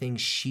those were the things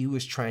she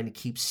was trying to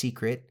keep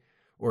secret,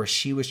 or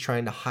she was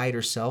trying to hide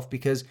herself,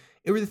 because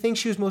it were the things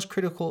she was most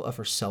critical of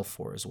herself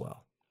for as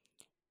well.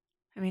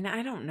 I mean,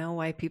 I don't know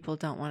why people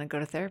don't want to go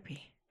to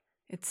therapy.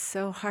 It's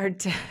so hard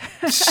to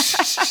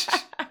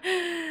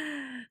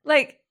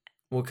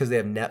Well, because they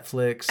have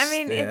Netflix. I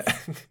mean,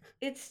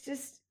 it's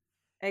just,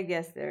 I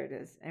guess there it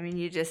is. I mean,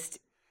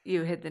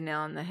 you hit the nail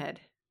on the head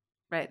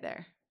right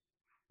there.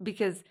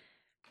 Because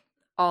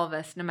all of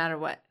us, no matter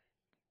what,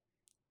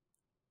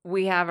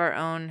 we have our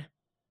own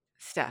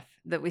stuff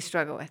that we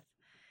struggle with.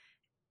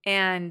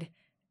 And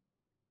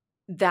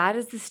that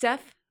is the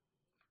stuff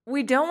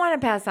we don't want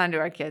to pass on to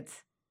our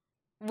kids.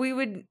 We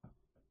would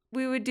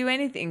do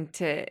anything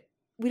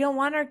we don't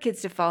want our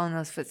kids to follow in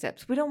those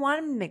footsteps. We don't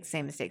want them to make the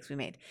same mistakes we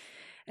made.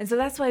 And so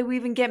that's why we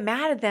even get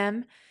mad at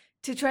them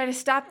to try to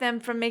stop them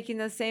from making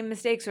those same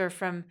mistakes, or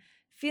from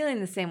feeling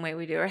the same way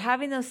we do, or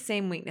having those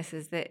same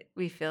weaknesses that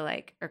we feel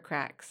like are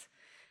cracks.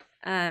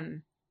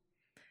 And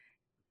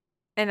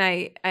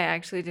I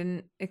actually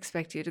didn't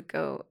expect you to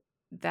go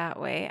that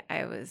way.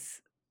 I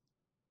was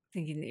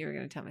thinking that you were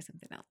going to tell me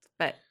something else.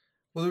 But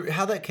well,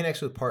 how that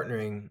connects with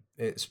partnering,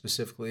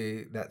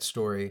 specifically that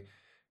story,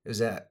 is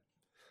that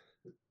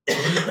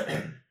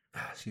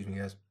excuse me,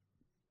 guys.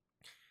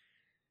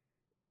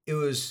 It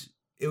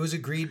was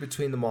agreed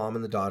between the mom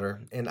and the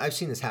daughter, and I've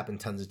seen this happen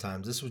tons of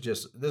times. This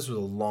was a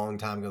long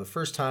time ago. The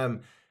first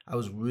time I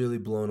was really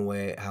blown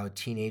away at how a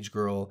teenage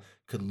girl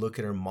could look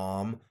at her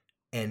mom,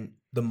 and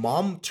the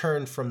mom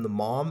turned from the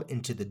mom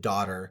into the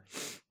daughter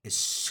as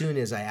soon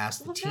as I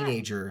asked the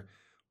teenager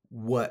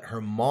what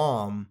her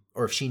mom,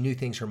 or if she knew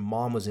things her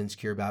mom was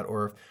insecure about,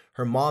 or if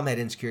her mom had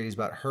insecurities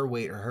about her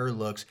weight or her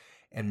looks.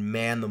 And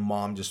man, the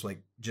mom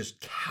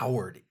just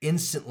cowered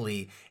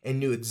instantly and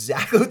knew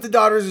exactly what the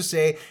daughter was going to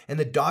say. And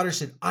the daughter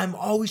said, I'm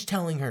always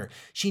telling her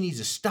she needs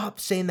to stop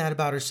saying that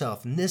about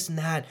herself and this and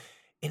that.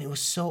 And it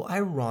was so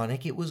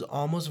ironic. It was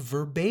almost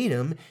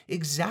verbatim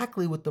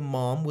exactly what the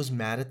mom was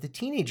mad at the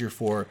teenager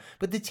for.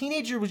 But the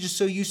teenager was just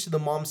so used to the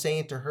mom saying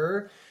it to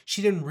her,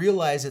 she didn't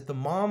realize that the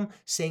mom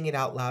saying it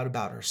out loud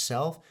about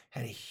herself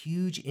had a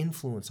huge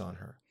influence on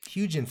her.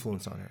 Huge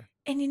influence on her.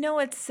 And you know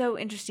what's so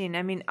interesting?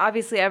 I mean,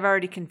 obviously, I've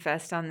already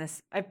confessed on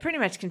this. I've pretty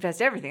much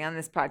confessed everything on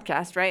this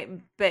podcast, right?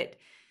 But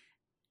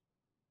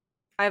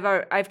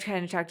I've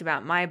kind of talked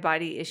about my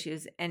body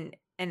issues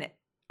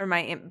or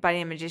my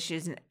body image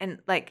issues, and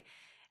like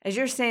as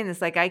you're saying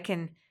this, like I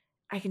can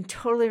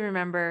totally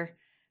remember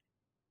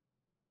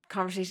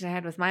conversations I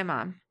had with my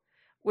mom,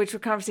 which were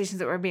conversations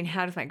that were being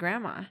had with my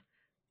grandma,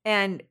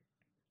 and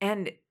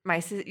my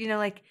sister. You know,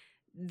 like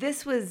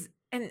this was,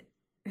 and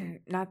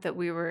not that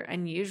we were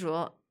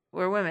unusual.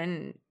 We're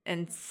women,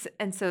 and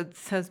so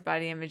those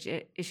body image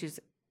issues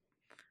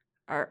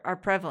are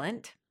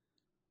prevalent,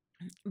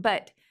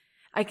 but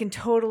I can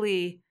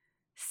totally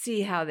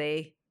see how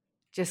they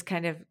just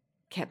kind of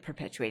kept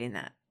perpetuating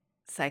that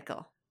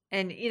cycle.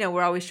 And, you know,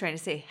 we're always trying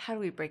to say, how do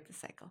we break the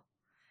cycle?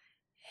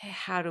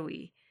 How do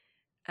we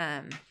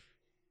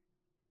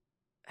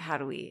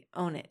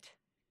own it?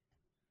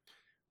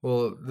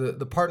 Well,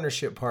 the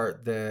partnership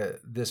part that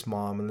this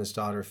mom and this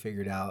daughter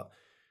figured out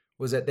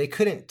was that they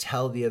couldn't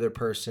tell the other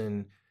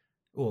person,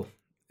 well,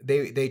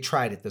 they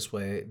tried it this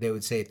way. They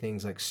would say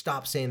things like,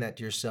 stop saying that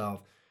to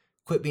yourself.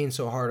 Quit being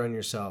so hard on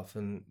yourself.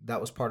 And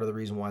that was part of the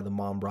reason why the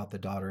mom brought the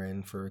daughter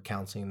in for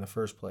counseling in the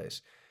first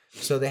place.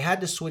 So they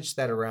had to switch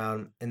that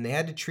around, and they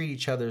had to treat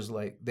each other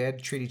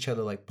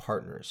like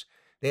partners.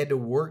 They had to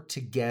work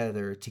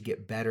together to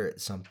get better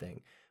at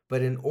something.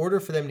 But in order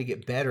for them to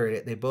get better at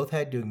it, they both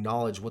had to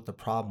acknowledge what the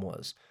problem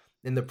was.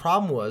 And the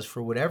problem was,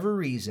 for whatever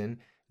reason,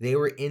 they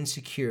were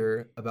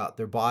insecure about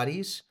their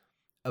bodies,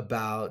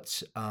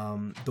 about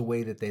the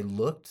way that they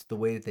looked, the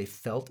way that they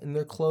felt in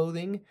their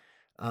clothing,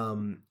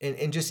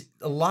 and just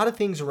a lot of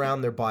things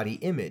around their body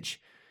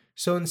image.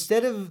 So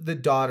instead of the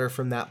daughter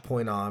from that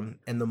point on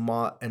and the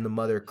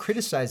mother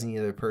criticizing the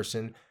other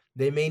person,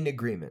 they made an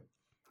agreement,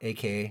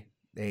 aka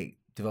they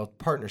developed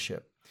a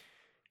partnership.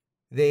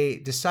 They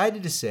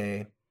decided to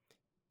say,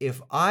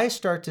 if I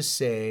start to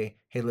say,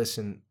 hey,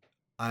 listen,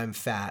 I'm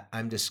fat,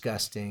 I'm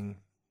disgusting,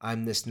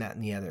 I'm this, and that,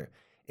 and the other,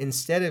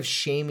 instead of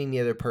shaming the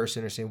other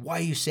person or saying, why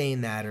are you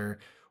saying that?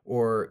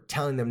 Or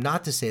telling them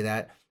not to say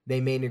that, they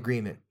made an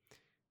agreement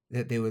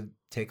that they would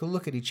take a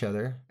look at each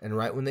other, and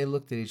right when they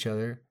looked at each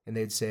other, and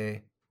they'd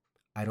say,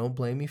 I don't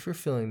blame you for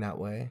feeling that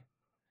way,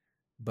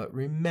 but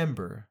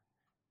remember,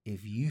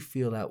 if you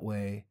feel that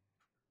way,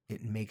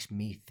 it makes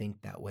me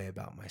think that way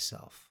about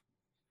myself.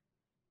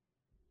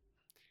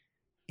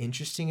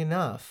 Interesting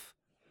enough,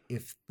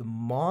 if the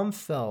mom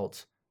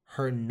felt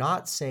her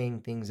not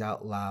saying things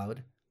out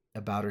loud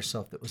about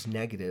herself that was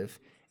negative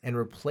and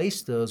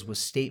replaced those with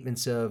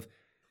statements of,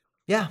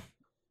 yeah,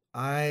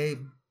 I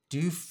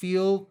do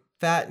feel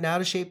fat and out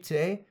of shape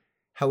today.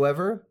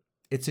 However,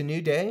 it's a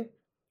new day.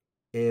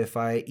 If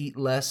I eat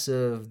less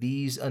of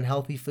these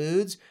unhealthy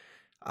foods,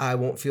 I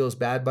won't feel as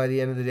bad by the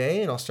end of the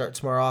day, and I'll start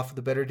tomorrow off with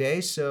a better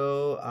day,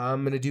 so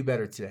I'm going to do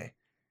better today.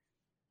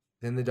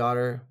 Then the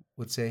daughter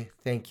would say,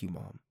 thank you,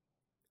 Mom.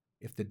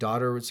 If the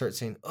daughter would start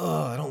saying,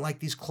 oh, I don't like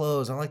these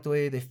clothes, I don't like the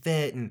way they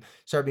fit, and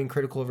start being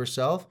critical of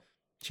herself,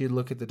 she'd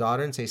look at the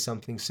daughter and say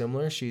something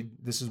similar.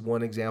 This is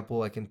one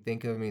example I can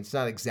think of. I mean, it's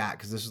not exact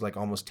because this was like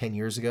almost 10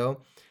 years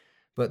ago,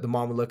 but the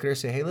mom would look at her and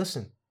say, hey,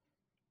 listen,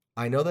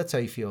 I know that's how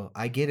you feel.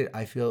 I get it.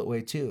 I feel that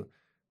way too.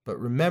 But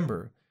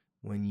remember,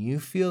 when you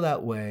feel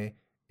that way,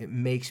 it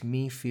makes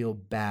me feel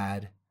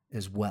bad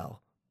as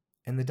well.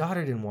 And the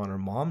daughter didn't want her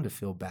mom to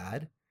feel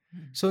bad.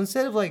 So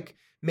instead of like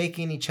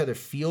making each other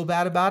feel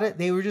bad about it,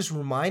 they were just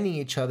reminding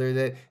each other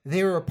that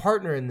they were a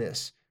partner in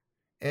this.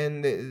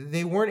 And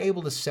they weren't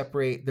able to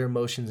separate their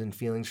emotions and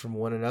feelings from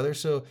one another.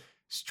 So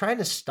trying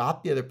to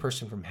stop the other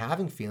person from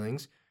having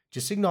feelings,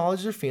 just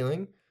acknowledge their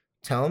feeling.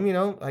 Tell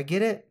them, I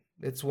get it.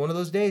 It's one of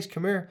those days.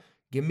 Come here.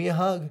 Give me a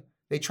hug.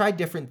 They tried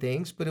different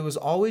things, but it was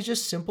always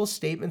just simple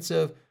statements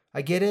of,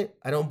 I get it.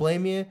 I don't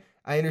blame you.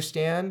 I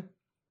understand.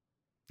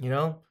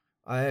 I'm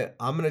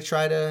going to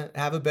try to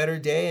have a better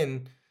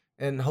day,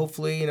 and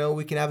hopefully,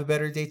 we can have a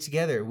better day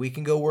together. We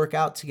can go work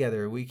out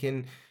together. We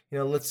can,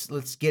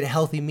 let's get a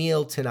healthy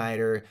meal tonight,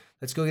 or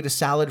let's go get a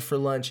salad for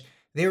lunch.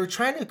 They were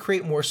trying to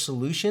create more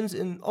solutions,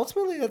 and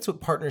ultimately that's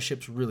what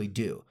partnerships really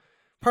do.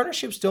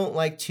 Partnerships don't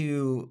like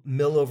to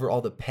mill over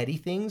all the petty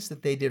things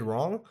that they did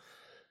wrong.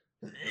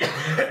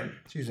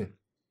 Excuse me.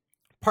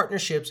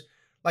 Partnerships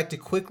like to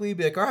quickly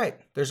be like, all right,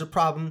 there's a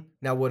problem.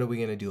 Now what are we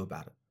going to do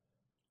about it?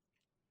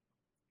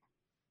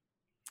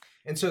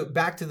 And so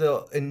back to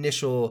the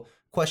initial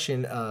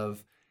question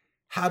of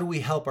how do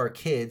we help our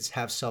kids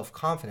have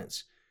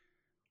self-confidence?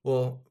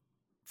 Well,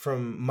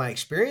 from my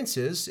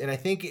experiences, and I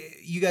think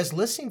you guys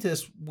listening to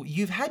this,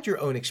 you've had your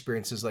own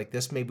experiences like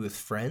this, maybe with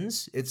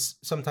friends. It's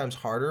sometimes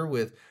harder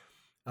with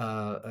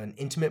an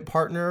intimate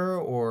partner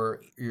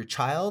or your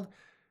child.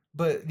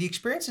 But the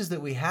experiences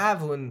that we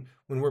have when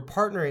we're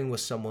partnering with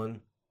someone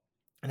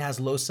and has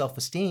low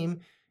self-esteem,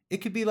 it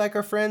could be like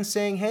our friends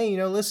saying,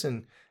 hey,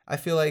 listen, I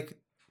feel like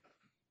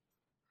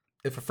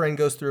if a friend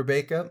goes through a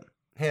breakup,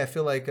 hey, I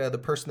feel like the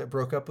person that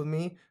broke up with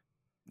me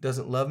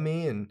doesn't love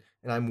me and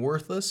I'm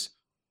worthless.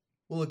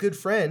 Well, a good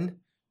friend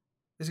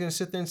is going to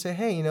sit there and say,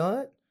 hey, you know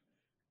what?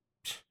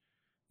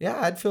 Yeah,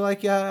 I'd feel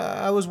like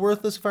I was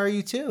worthless if I were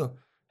you too.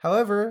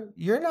 However,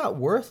 you're not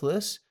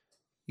worthless.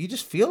 You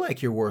just feel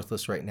like you're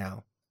worthless right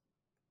now.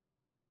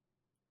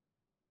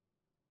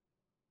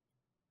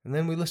 And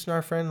then we listen to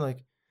our friend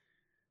like,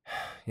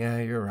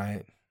 yeah, you're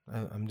right.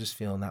 I'm just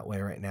feeling that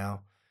way right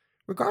now.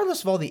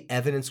 Regardless of all the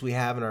evidence we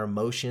have in our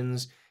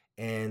emotions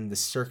and the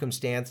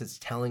circumstance that's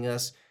telling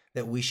us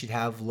that we should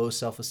have low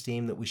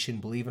self-esteem, that we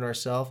shouldn't believe in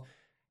ourselves,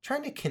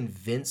 trying to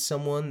convince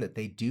someone that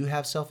they do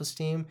have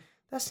self-esteem,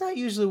 that's not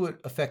usually what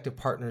effective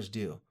partners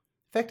do.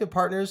 Effective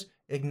partners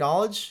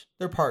acknowledge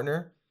their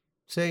partner,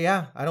 say,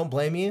 yeah, I don't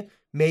blame you.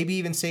 Maybe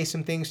even say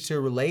some things to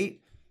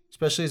relate,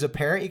 especially as a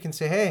parent. You can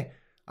say, hey,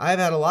 I've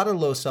had a lot of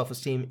low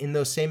self-esteem in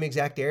those same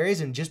exact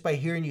areas, and just by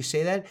hearing you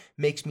say that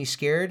makes me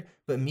scared.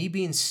 But me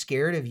being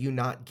scared of you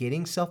not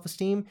getting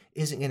self-esteem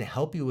isn't going to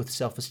help you with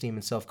self-esteem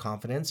and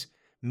self-confidence.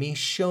 Me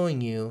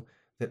showing you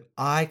that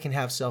I can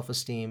have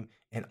self-esteem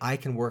and I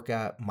can work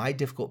out my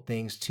difficult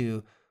things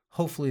too.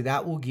 Hopefully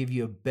that will give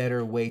you a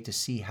better way to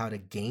see how to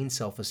gain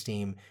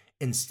self-esteem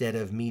instead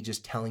of me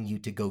just telling you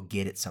to go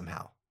get it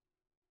somehow.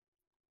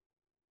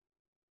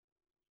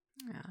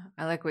 Yeah,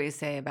 I like what you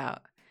say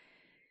about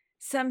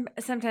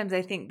sometimes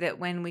I think that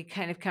when we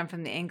kind of come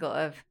from the angle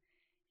of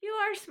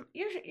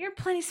you're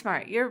plenty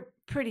smart, you're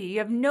pretty, you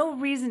have no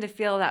reason to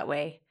feel that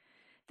way,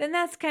 then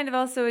that's kind of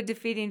also a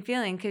defeating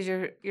feeling because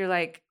you're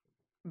like,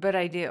 but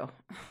I do.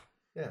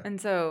 Yeah.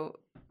 And so,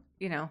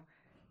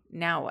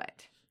 now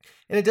what?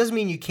 And it doesn't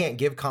mean you can't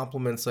give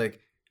compliments like,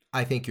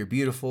 I think you're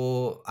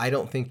beautiful. I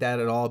don't think that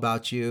at all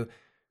about you.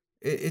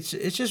 It's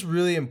just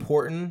really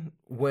important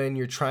when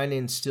you're trying to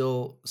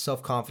instill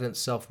self-confidence,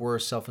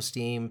 self-worth,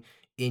 self-esteem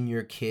in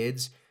your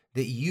kids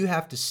that you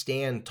have to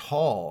stand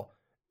tall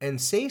and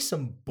say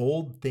some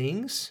bold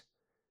things.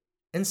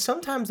 And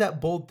sometimes that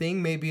bold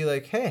thing may be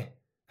like, hey,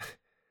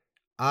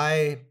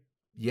 I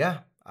don't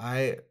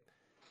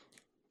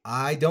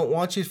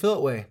want you to feel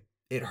that way.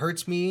 It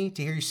hurts me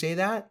to hear you say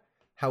that.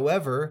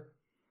 However,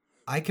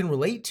 I can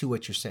relate to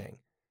what you're saying.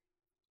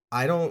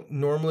 I don't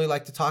normally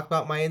like to talk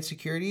about my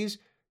insecurities.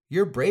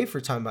 You're brave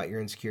for talking about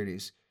your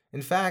insecurities.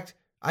 In fact,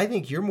 I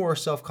think you're more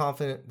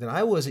self-confident than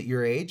I was at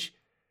your age.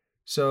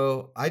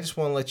 So I just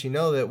want to let you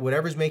know that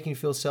whatever's making you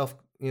feel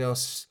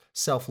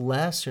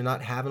selfless or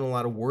not having a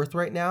lot of worth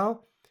right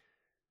now,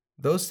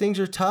 those things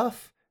are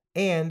tough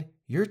and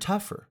you're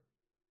tougher.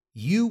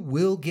 You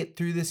will get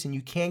through this and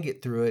you can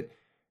get through it.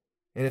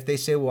 And if they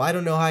say, well, I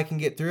don't know how I can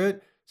get through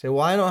it, say,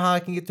 well, I don't know how I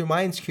can get through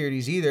my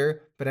insecurities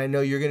either, but I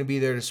know you're going to be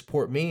there to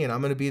support me and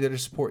I'm going to be there to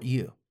support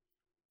you.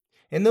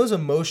 In those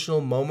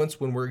emotional moments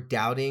when we're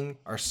doubting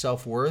our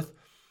self-worth,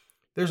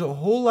 there's a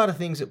whole lot of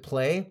things at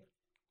play,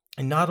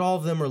 and not all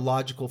of them are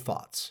logical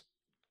thoughts.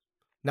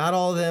 Not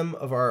all of them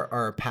of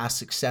our past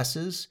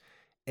successes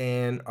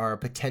and our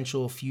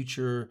potential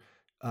future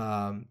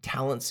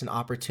talents and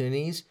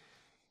opportunities.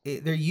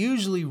 They're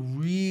usually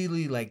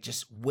really like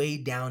just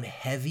weighed down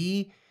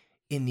heavy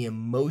in the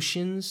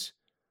emotions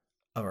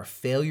of our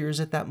failures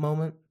at that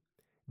moment,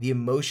 the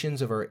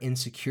emotions of our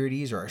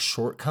insecurities or our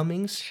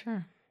shortcomings.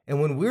 Sure. And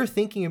when we're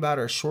thinking about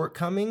our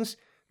shortcomings,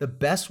 the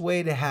best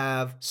way to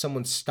have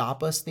someone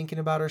stop us thinking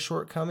about our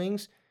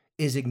shortcomings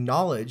is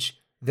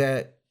acknowledge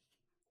that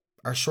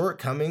our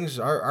shortcomings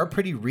are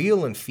pretty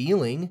real and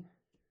feeling.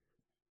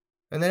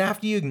 And then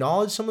after you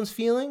acknowledge someone's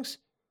feelings,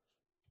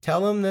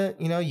 tell them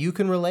that, you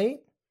can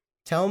relate.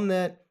 Tell them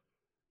that,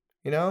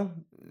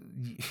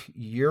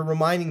 you're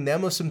reminding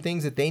them of some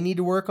things that they need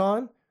to work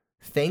on.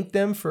 Thank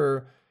them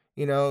for,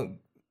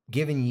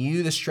 giving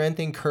you the strength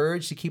and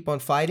courage to keep on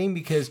fighting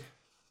because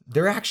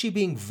they're actually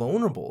being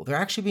vulnerable. They're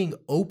actually being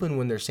open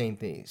when they're saying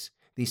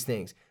these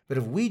things. But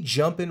if we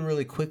jump in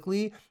really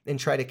quickly and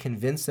try to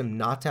convince them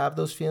not to have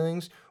those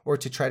feelings or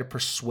to try to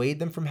persuade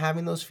them from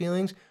having those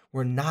feelings,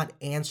 we're not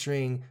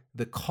answering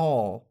the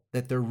call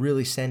that they're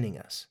really sending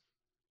us.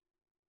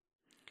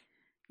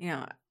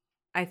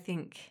 I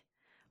think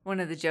one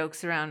of the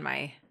jokes around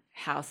my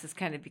house has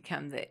kind of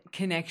become that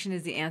connection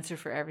is the answer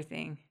for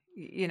everything,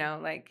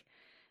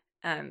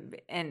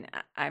 and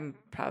I'm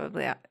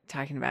probably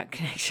talking about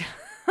connection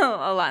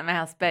a lot in my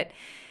house, but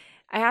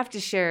I have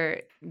to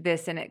share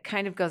this, and it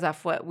kind of goes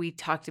off what we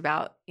talked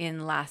about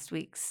in last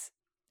week's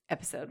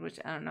episode, which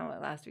I don't know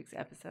what last week's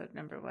episode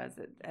number was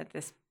at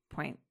this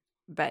point,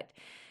 but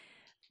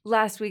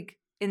last week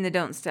in the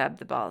Don't Stab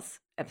the Balls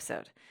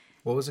episode.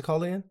 What was it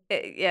called again?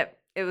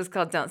 It was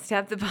called Don't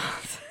Stab the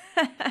Balls.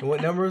 And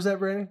what number was that,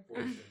 Brandon?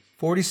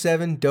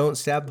 47, don't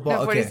stab the balls.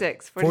 No,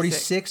 46. Okay.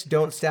 46,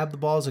 don't stab the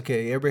balls.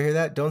 Okay, everybody hear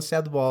that? Don't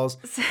stab the balls.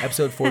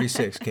 Episode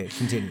 46. Okay,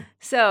 continue.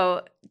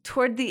 So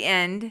toward the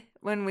end,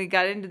 when we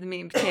got into the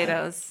meat and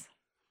potatoes,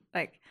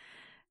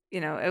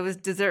 it was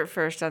dessert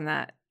first on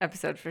that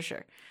episode for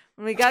sure.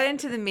 When we got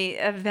into the meat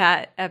of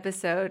that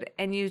episode,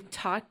 and you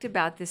talked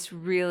about this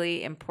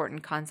really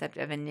important concept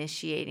of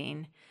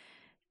initiating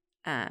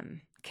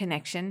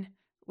connection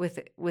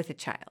with a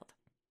child.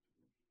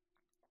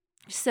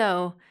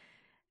 So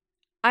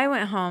I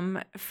went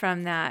home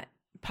from that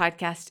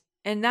podcast,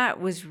 and that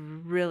was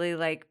really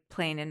like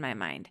playing in my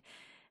mind.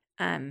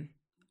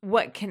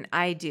 What can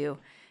I do?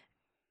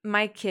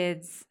 My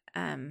kids,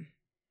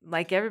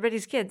 like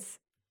everybody's kids,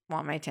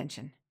 want my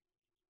attention.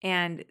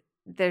 And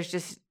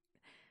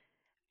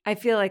I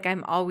feel like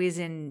I'm always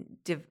in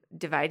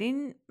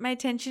dividing my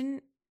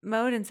attention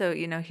mode. And so,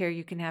 here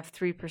you can have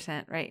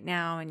 3% right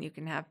now, and you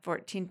can have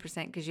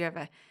 14% because you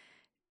have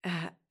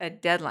a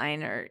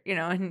deadline, or,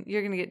 and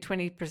you're going to get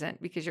 20%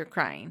 because you're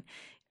crying,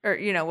 or,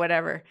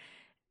 whatever.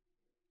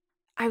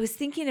 I was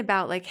thinking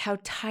about like how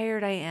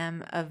tired I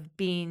am of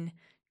being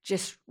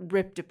just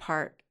ripped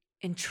apart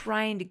and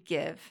trying to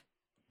give.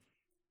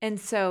 And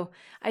so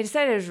I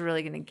decided I was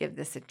really going to give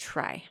this a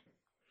try.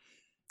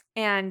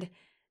 And,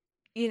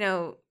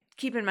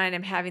 keep in mind,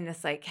 I'm having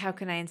this like, how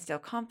can I instill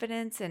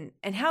confidence, and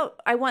how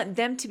I want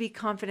them to be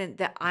confident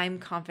that I'm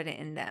confident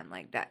in them,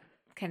 like that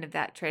kind of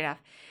that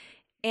trade-off.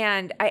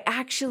 And I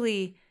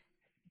actually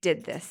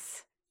did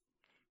this.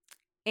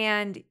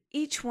 And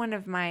each one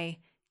of my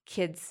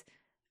kids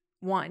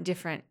want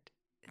different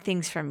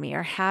things from me,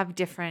 or have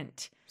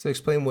different. So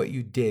explain what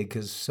you did,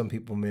 because some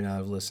people may not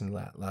have listened to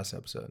that last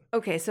episode.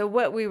 Okay, so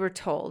what we were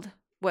told,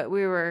 what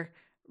we were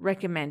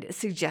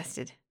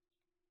suggested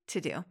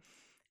to do,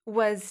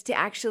 was to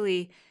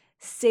actually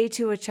say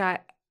to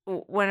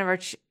one of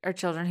our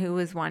children who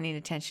was wanting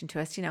attention to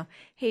us,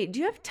 hey, do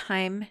you have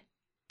time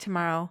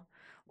tomorrow?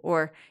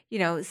 Or,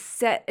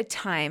 set a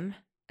time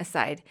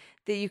aside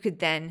that you could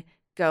then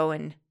go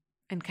and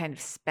kind of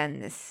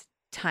spend this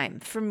time.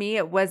 For me,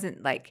 it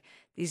wasn't like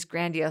these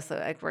grandiose,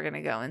 like we're going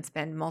to go and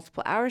spend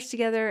multiple hours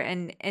together.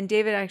 And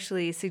David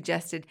actually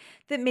suggested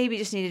that maybe it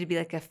just needed to be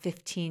like a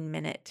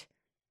 15-minute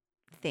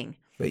thing.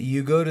 But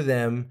you go to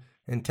them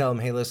and tell them,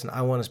 hey, listen,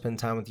 I want to spend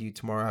time with you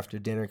tomorrow after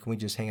dinner. Can we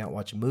just hang out,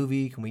 watch a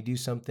movie? Can we do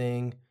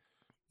something?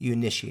 You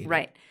initiate.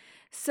 Right.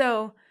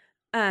 So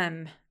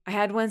I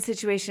had one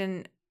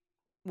situation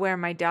where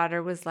my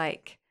daughter was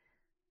like,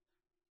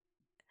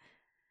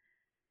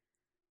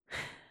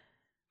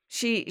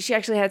 she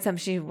actually had something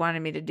she wanted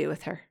me to do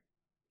with her.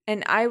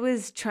 And I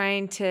was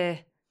trying to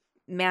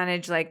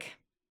manage like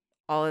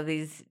all of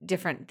these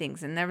different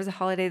things. And there was a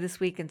holiday this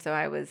week. And so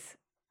I was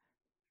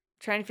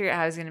trying to figure out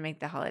how I was going to make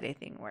the holiday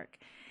thing work.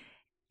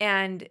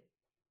 And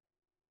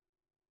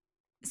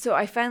so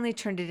I finally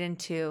turned it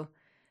into,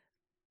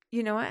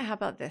 you know what? How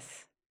about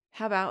this?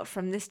 How about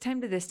from this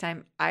time to this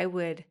time, I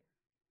would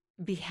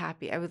be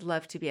happy. I would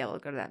love to be able to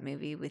go to that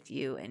movie with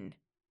you and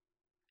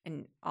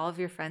all of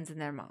your friends and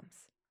their moms.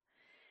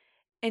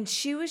 And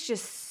she was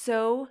just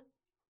so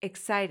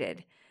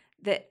excited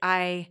that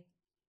I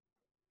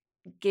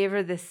gave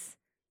her that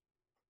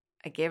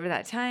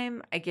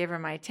time. I gave her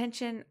my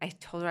attention. I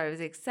told her I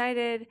was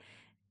excited.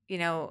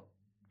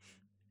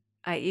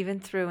 I even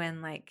threw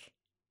in like,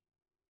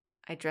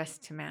 I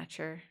dressed to match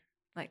her.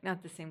 Like,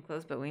 not the same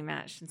clothes, but we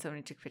matched. And so when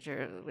we took a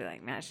picture, we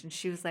like matched. And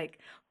she was like,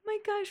 oh my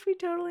gosh, we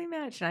totally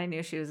matched. And I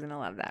knew she was going to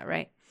love that,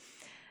 right?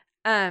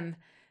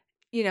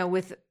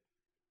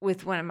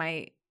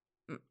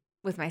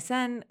 With my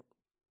son,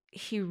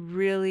 he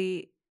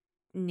really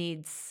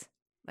needs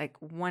like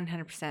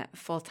 100%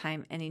 full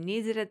time, and he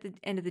needs it at the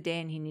end of the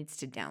day, and he needs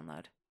to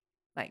download.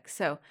 Like,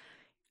 so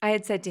I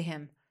had said to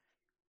him,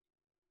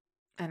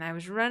 and I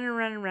was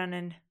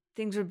running.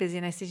 Things were busy.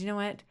 And I said, you know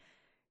what?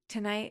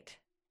 Tonight,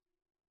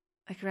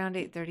 like around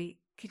 8:30,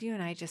 could you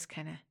and I just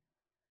kind of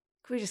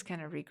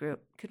regroup?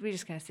 Could we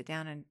just kind of sit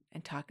down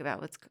and talk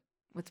about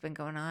what's been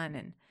going on?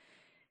 And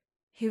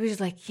he was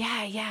like,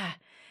 yeah.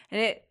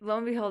 And lo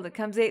and behold, it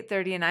comes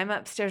 8:30, and I'm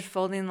upstairs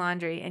folding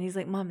laundry, and he's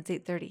like, Mom, it's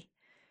 8:30.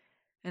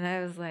 And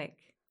I was like,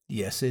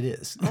 yes, it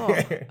is. Oh,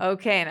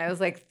 okay. And I was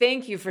like,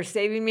 thank you for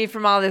saving me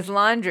from all this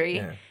laundry.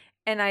 Yeah.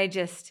 And I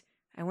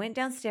went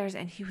downstairs,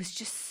 and he was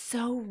just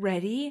so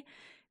ready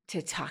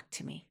to talk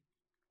to me.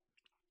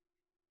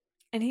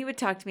 And he would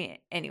talk to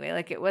me anyway.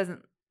 Like, it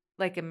wasn't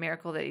like a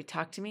miracle that he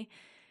talked to me.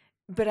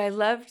 But I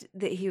loved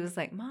that he was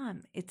like,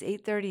 Mom, it's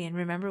 8:30. And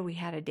remember, we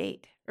had a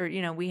date, or,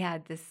 we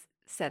had this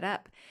set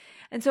up.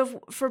 And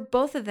so for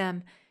both of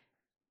them,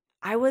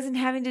 I wasn't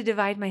having to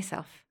divide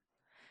myself.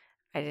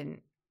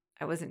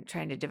 I wasn't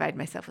trying to divide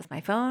myself with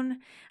my phone.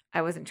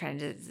 I wasn't trying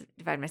to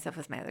divide myself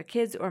with my other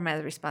kids or my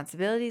other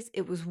responsibilities.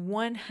 It was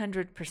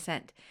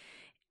 100%.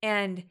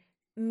 And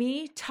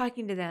me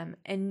talking to them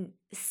and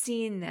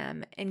seeing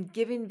them and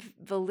giving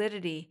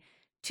validity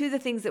to the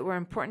things that were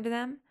important to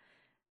them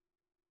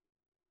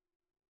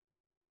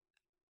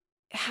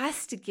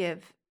has to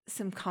give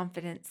some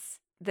confidence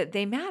that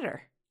they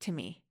matter to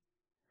me.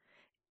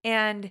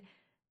 And,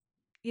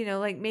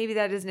 like maybe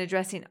that isn't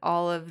addressing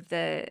all of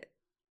the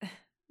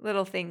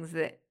little things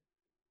that,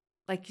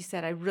 like you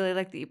said, I really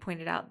like that you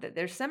pointed out that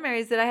there's some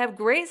areas that I have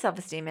great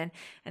self-esteem in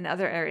and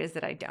other areas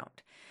that I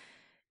don't.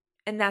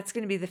 And that's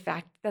going to be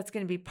that's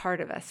going to be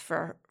part of us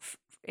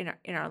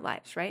in our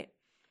lives, right?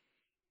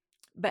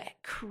 But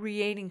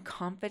creating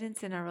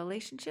confidence in our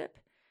relationship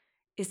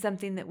is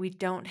something that we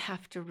don't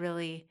have to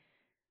really,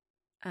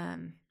 we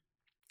don't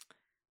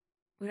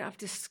have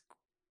to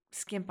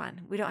skimp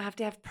on. We don't have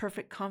to have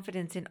perfect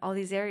confidence in all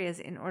these areas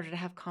in order to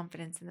have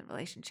confidence in the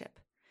relationship.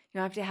 You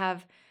don't have to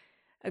have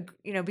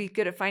be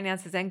good at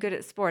finances and good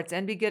at sports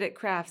and be good at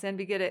crafts and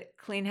be good at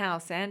clean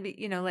house and be,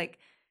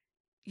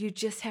 you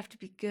just have to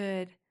be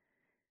good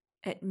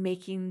at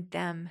making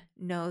them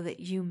know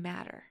that you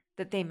matter,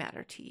 that they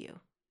matter to you.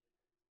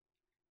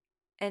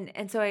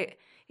 And so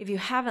if you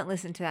haven't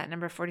listened to that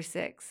number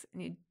 46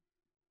 and you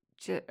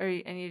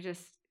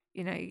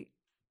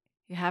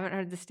haven't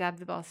heard the Stab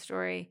the Ball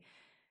story,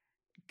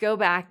 go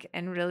back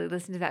and really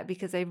listen to that,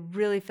 because I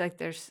really feel like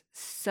there's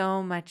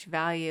so much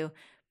value,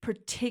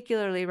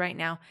 particularly right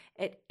now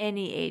at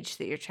any age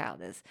that your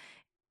child is.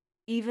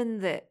 Even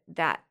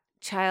that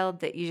child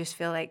that you just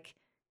feel like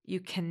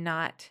you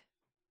cannot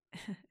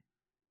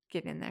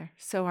get in there,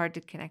 so hard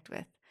to connect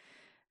with.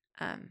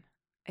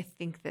 I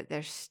think that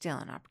there's still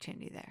an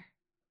opportunity there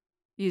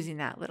using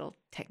that little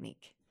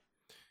technique.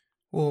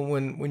 Well,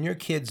 when your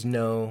kids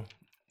know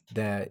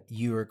that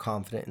you are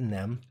confident in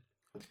them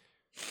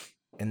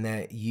and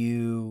that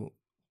you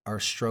are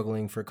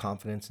struggling for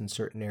confidence in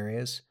certain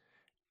areas,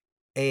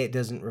 it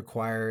doesn't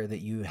require that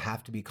you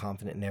have to be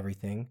confident in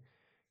everything.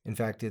 In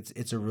fact,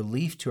 it's a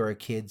relief to our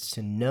kids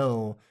to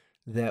know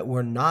that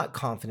we're not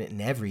confident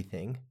in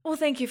everything. Well,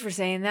 thank you for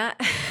saying that.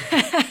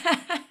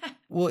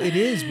 Well, it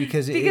is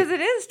because it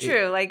is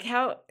true.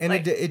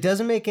 It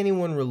doesn't make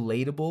anyone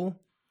relatable.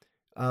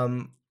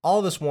 All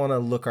of us want to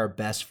look our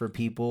best for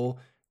people,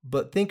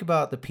 but think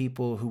about the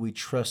people who we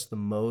trust the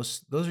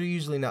most. Those are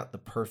usually not the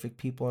perfect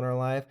people in our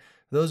life.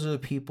 Those are the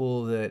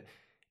people that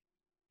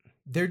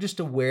they're just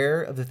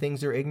aware of the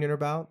things they're ignorant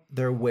about.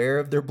 They're aware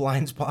of their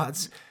blind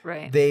spots.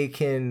 Right. They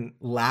can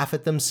laugh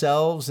at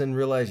themselves and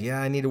realize,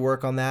 yeah, I need to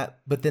work on that.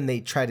 But then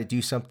they try to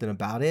do something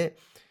about it.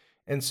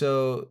 And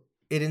so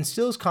it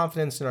instills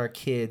confidence in our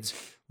kids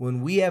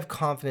when we have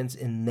confidence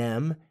in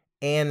them,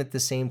 and at the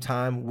same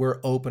time,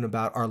 we're open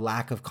about our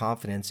lack of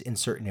confidence in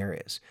certain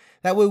areas.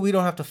 That way we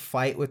don't have to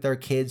fight with our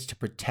kids to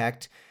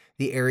protect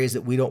the areas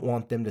that we don't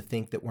want them to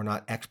think that we're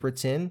not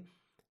experts in.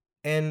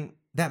 And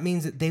that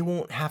means that they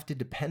won't have to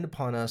depend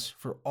upon us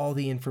for all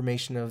the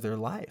information of their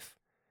life.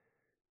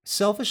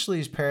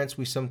 Selfishly, as parents,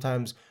 we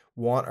sometimes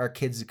want our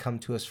kids to come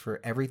to us for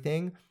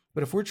everything.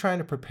 But if we're trying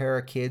to prepare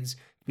our kids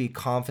to be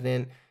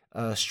confident,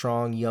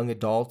 strong young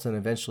adults and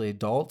eventually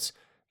adults,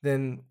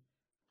 then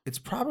it's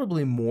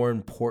probably more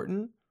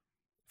important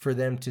for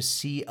them to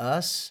see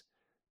us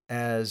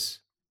as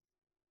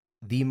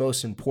the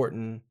most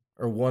important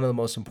or one of the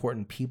most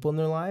important people in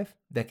their life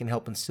that can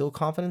help instill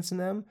confidence in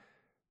them,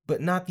 but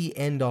not the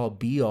end all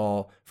be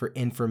all for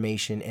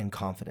information and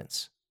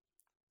confidence.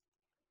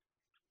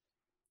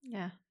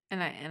 Yeah.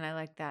 And I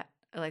like that.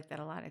 I like that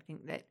a lot. I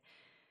think that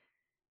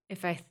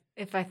if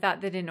I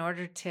thought that in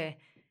order to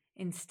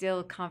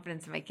instill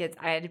confidence in my kids,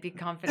 I had to be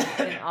confident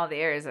in all the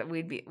areas, that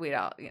we'd be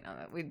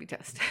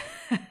toast.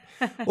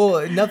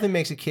 Well, nothing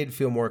makes a kid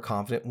feel more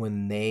confident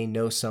when they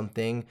know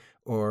something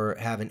or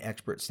have an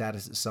expert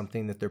status at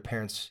something that their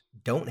parents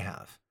don't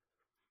have.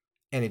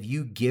 And if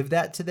you give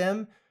that to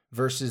them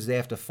versus they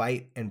have to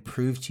fight and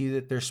prove to you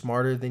that they're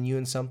smarter than you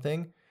in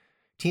something.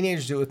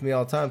 Teenagers do it with me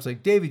all the time. It's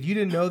like, David, you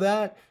didn't know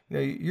that?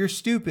 You're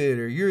stupid,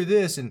 or you're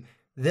this. And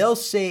they'll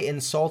say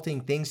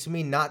insulting things to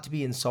me, not to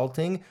be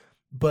insulting,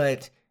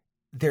 but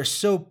they're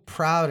so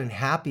proud and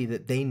happy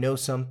that they know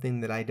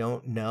something that I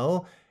don't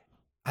know.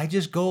 I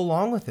just go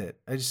along with it.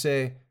 I just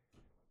say,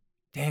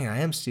 dang, I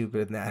am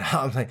stupid in that.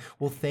 I'm like,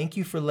 well, thank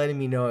you for letting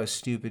me know I was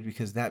stupid,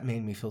 because that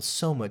made me feel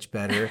so much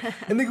better.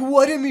 And they go,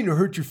 well, I didn't mean to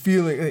hurt your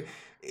feeling. Like,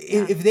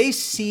 if they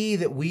see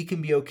that we can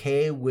be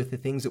okay with the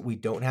things that we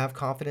don't have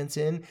confidence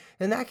in,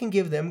 then that can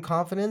give them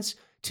confidence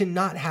to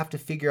not have to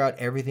figure out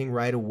everything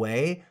right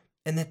away,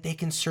 and that they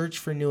can search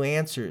for new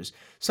answers.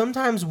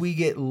 Sometimes we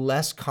get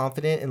less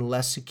confident and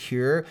less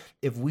secure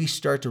if we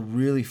start to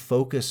really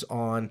focus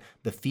on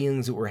the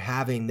feelings that we're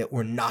having, that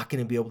we're not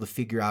going to be able to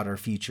figure out our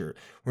future.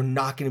 We're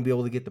not going to be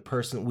able to get the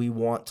person that we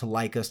want to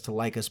like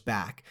us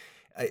back.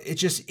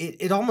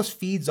 It almost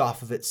feeds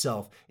off of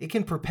itself. It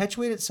can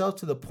perpetuate itself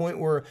to the point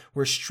where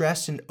we're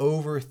stressed and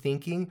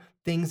overthinking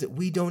things that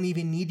we don't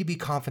even need to be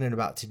confident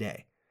about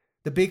today.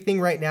 The big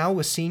thing right now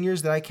with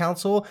seniors that I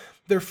counsel,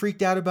 they're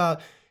freaked out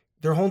about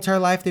their whole entire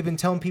life. They've been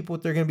telling people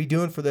what they're going to be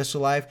doing for the rest of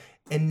their life.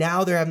 And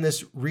now they're having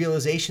this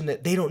realization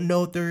that they don't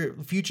know what their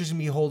future's going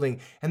to be holding.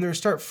 And they're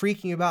start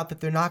freaking about that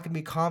they're not going to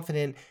be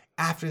confident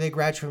after they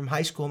graduate from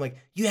high school. I'm like,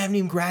 you haven't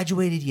even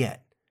graduated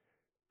yet.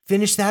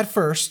 Finish that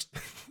first.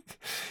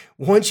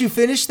 Once you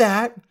finish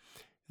that,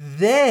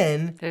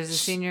 then there's a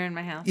senior in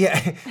my house.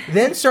 Yeah.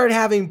 Then start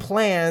having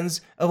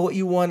plans of what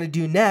you want to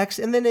do next.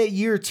 And then a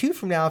year or two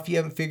from now, if you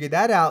haven't figured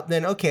that out,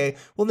 then okay,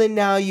 well then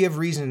now you have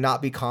reason to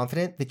not be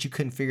confident that you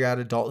couldn't figure out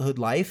adulthood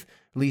life,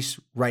 at least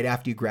right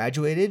after you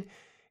graduated.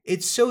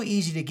 It's so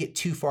easy to get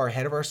too far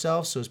ahead of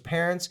ourselves. So as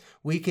parents,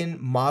 we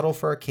can model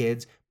for our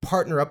kids,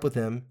 partner up with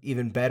them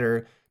even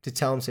better to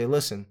tell them, say,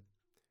 listen,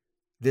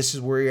 this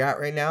is where you're at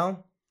right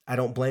now. I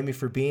don't blame you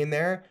for being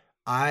there.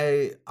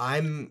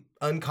 I'm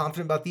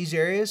unconfident about these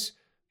areas,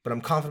 but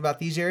I'm confident about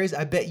these areas.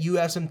 I bet you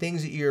have some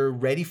things that you're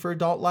ready for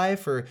adult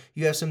life, or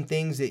you have some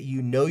things that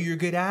you know you're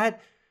good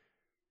at.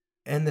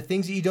 And the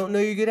things that you don't know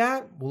you're good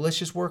at, well, let's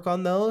just work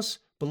on those.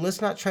 But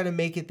let's not try to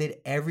make it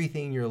that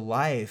everything in your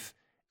life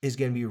is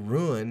going to be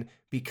ruined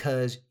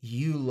because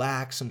you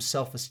lack some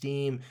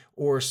self-esteem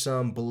or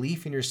some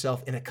belief in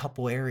yourself in a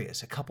couple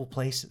areas, a couple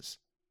places.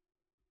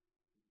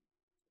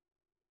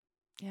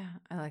 Yeah,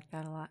 I like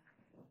that a lot.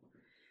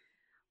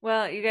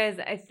 Well, you guys,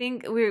 I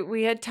think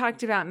we had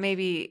talked about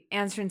maybe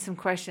answering some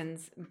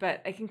questions,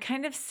 but I can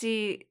kind of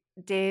see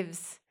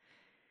Dave's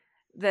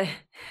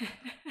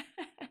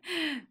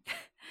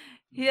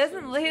he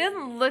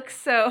doesn't look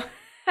so.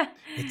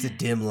 It's a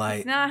dim light.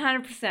 It's not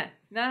 100%.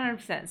 Not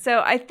 100%.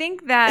 So I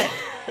think that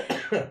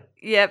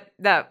yep,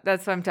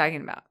 that's what I'm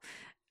talking about.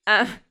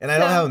 And I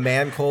don't have a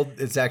man cold.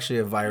 It's actually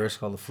a virus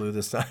called the flu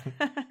this time.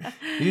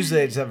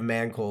 Usually I just have a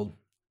man cold.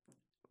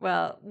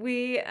 Well,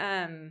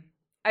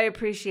 I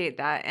appreciate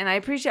that. And I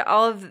appreciate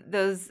all of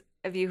those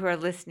of you who are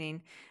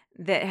listening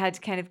that had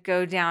to kind of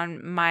go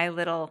down my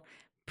little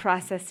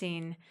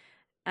processing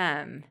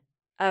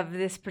of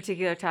this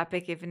particular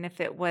topic, even if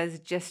it was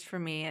just for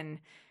me and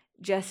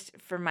just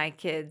for my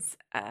kids.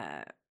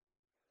 I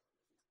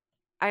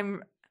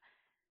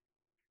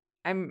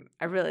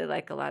really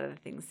like a lot of the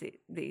things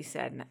that you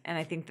said, and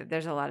I think that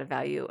there's a lot of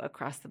value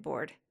across the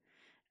board.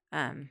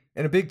 And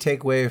a big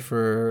takeaway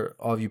for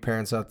all of you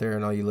parents out there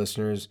and all you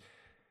listeners,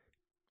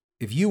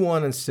 if you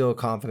want to instill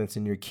confidence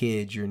in your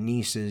kids, your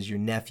nieces, your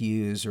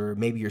nephews, or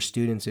maybe your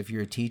students if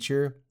you're a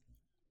teacher,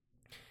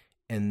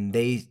 and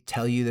they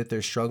tell you that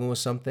they're struggling with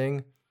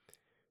something,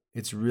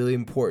 it's really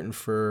important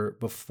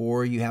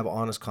before you have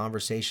honest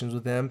conversations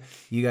with them,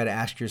 you got to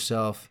ask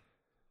yourself,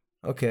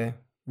 okay,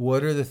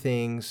 what are the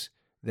things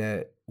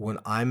that when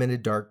I'm in a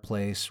dark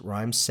place, where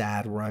I'm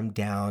sad, where I'm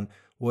down,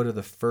 what are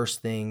the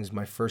first things,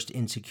 my first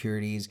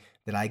insecurities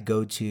that I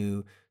go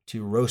to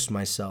roast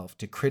myself,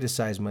 to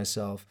criticize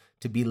myself,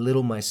 to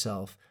belittle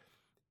myself?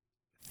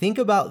 Think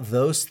about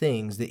those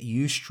things that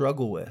you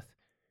struggle with.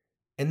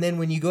 And then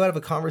when you go out of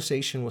a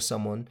conversation with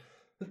someone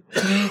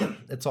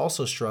that's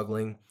also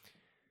struggling,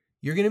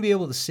 you're going to be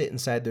able to sit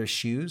inside their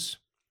shoes.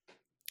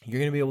 You're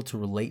going to be able to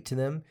relate to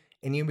them,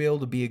 and you'll be able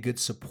to be a good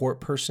support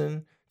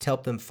person to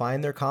help them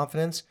find their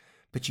confidence.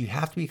 But you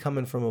have to be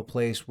coming from a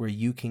place where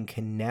you can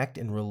connect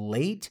and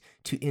relate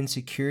to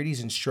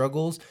insecurities and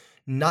struggles,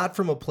 not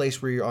from a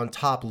place where you're on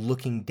top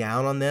looking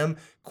down on them,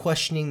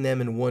 questioning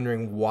them and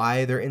wondering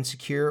why they're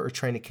insecure or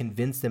trying to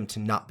convince them to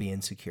not be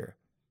insecure.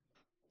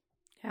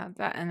 Yeah,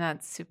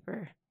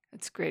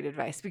 that's great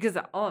advice, because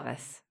all of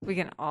us, we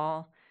can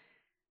all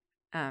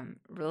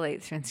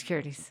relate through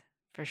insecurities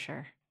for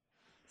sure.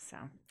 So,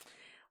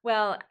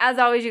 well, as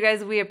always, you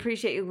guys, we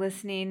appreciate you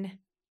listening.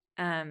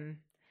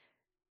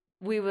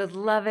 We would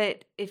love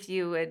it if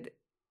you would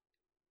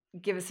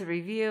give us a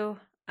review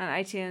on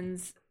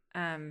iTunes.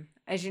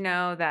 As you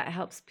know, that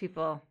helps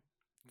people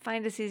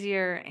find us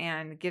easier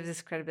and gives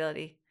us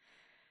credibility.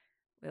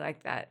 We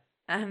like that.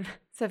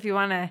 So if you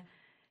want to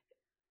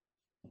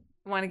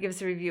give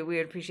us a review, we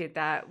would appreciate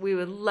that. We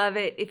would love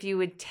it if you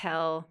would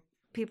tell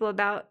people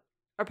about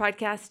our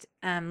podcast.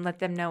 Let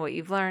them know what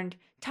you've learned.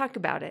 Talk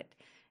about it.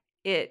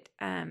 It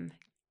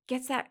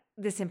gets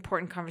this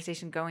important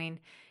conversation going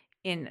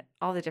in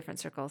all the different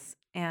circles.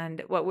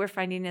 And what we're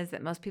finding is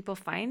that most people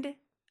find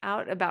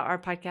out about our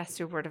podcast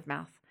through word of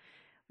mouth,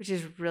 which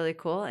is really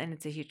cool. And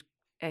it's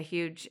a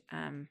huge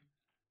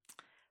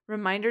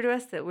reminder to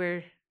us that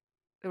we're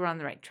on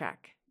the right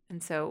track.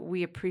 And so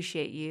we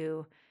appreciate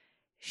you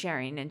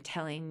sharing and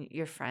telling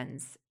your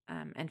friends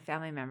and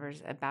family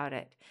members about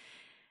it.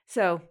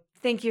 So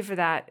thank you for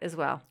that as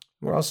well.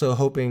 We're also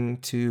hoping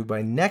to,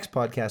 by next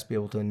podcast, be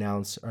able to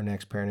announce our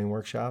next parenting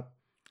workshop.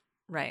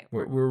 Right.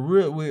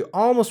 We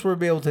almost were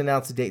able to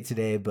announce the date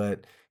today,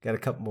 but got a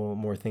couple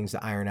more things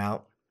to iron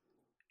out.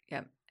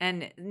 Yep.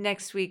 And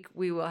next week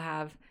we will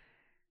have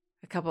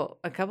a couple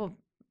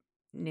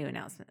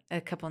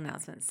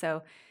announcements.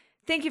 So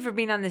thank you for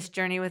being on this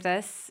journey with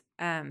us.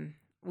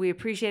 We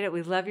appreciate it.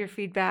 We love your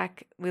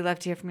feedback. We love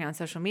to hear from you on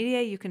social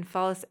media. You can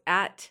follow us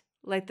at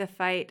Light the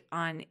Fight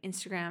on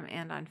Instagram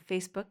and on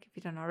Facebook if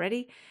you don't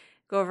already.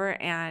 Go over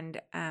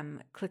and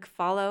click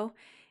follow.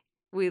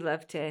 We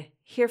love to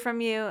hear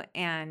from you,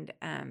 and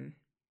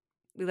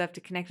we love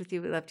to connect with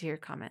you. We love to hear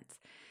comments.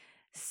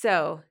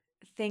 So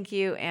thank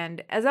you.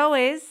 And as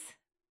always,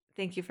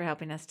 thank you for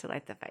helping us to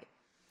light the fight.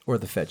 Or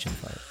the fetch and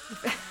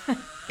fight.